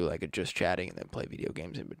I'll just do like a just chatting and then play video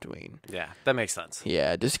games in between. Yeah, that makes sense.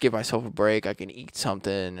 Yeah, just to give myself a break. I can eat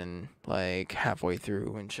something and like halfway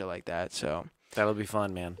through and shit like that. So. That'll be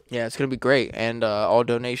fun, man. Yeah, it's going to be great. And all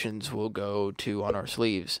donations will go to On Our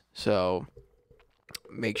Sleeves. So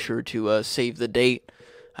make sure to save the date.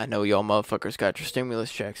 I know y'all motherfuckers got your stimulus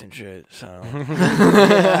checks and shit. So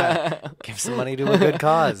give some money to a good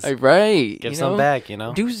cause. Right. Give some back, get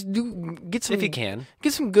some, if you can.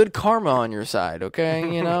 Get some good karma on your side,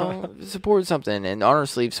 okay? Support something. And On Our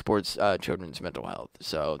Sleeve supports children's mental health.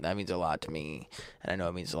 So that means a lot to me. And I know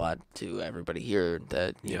it means a lot to everybody here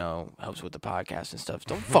that, helps with the podcast and stuff.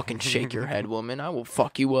 Don't fucking shake your head, woman. I will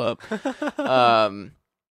fuck you up.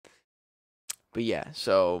 But yeah,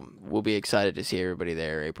 so we'll be excited to see everybody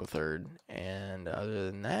there April 3rd. And other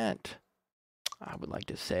than that, I would like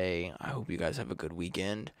to say I hope you guys have a good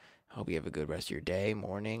weekend. I hope you have a good rest of your day,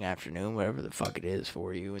 morning, afternoon, whatever the fuck it is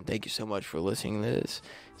for you. And thank you so much for listening to this.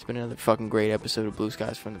 It's been another fucking great episode of Blue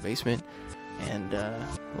Skies from the Basement. And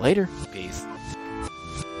later. Peace.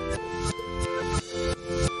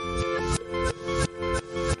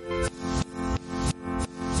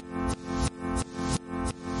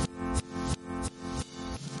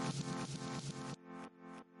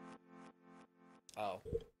 Oh,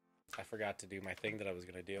 I forgot to do my thing that I was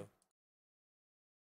going to do.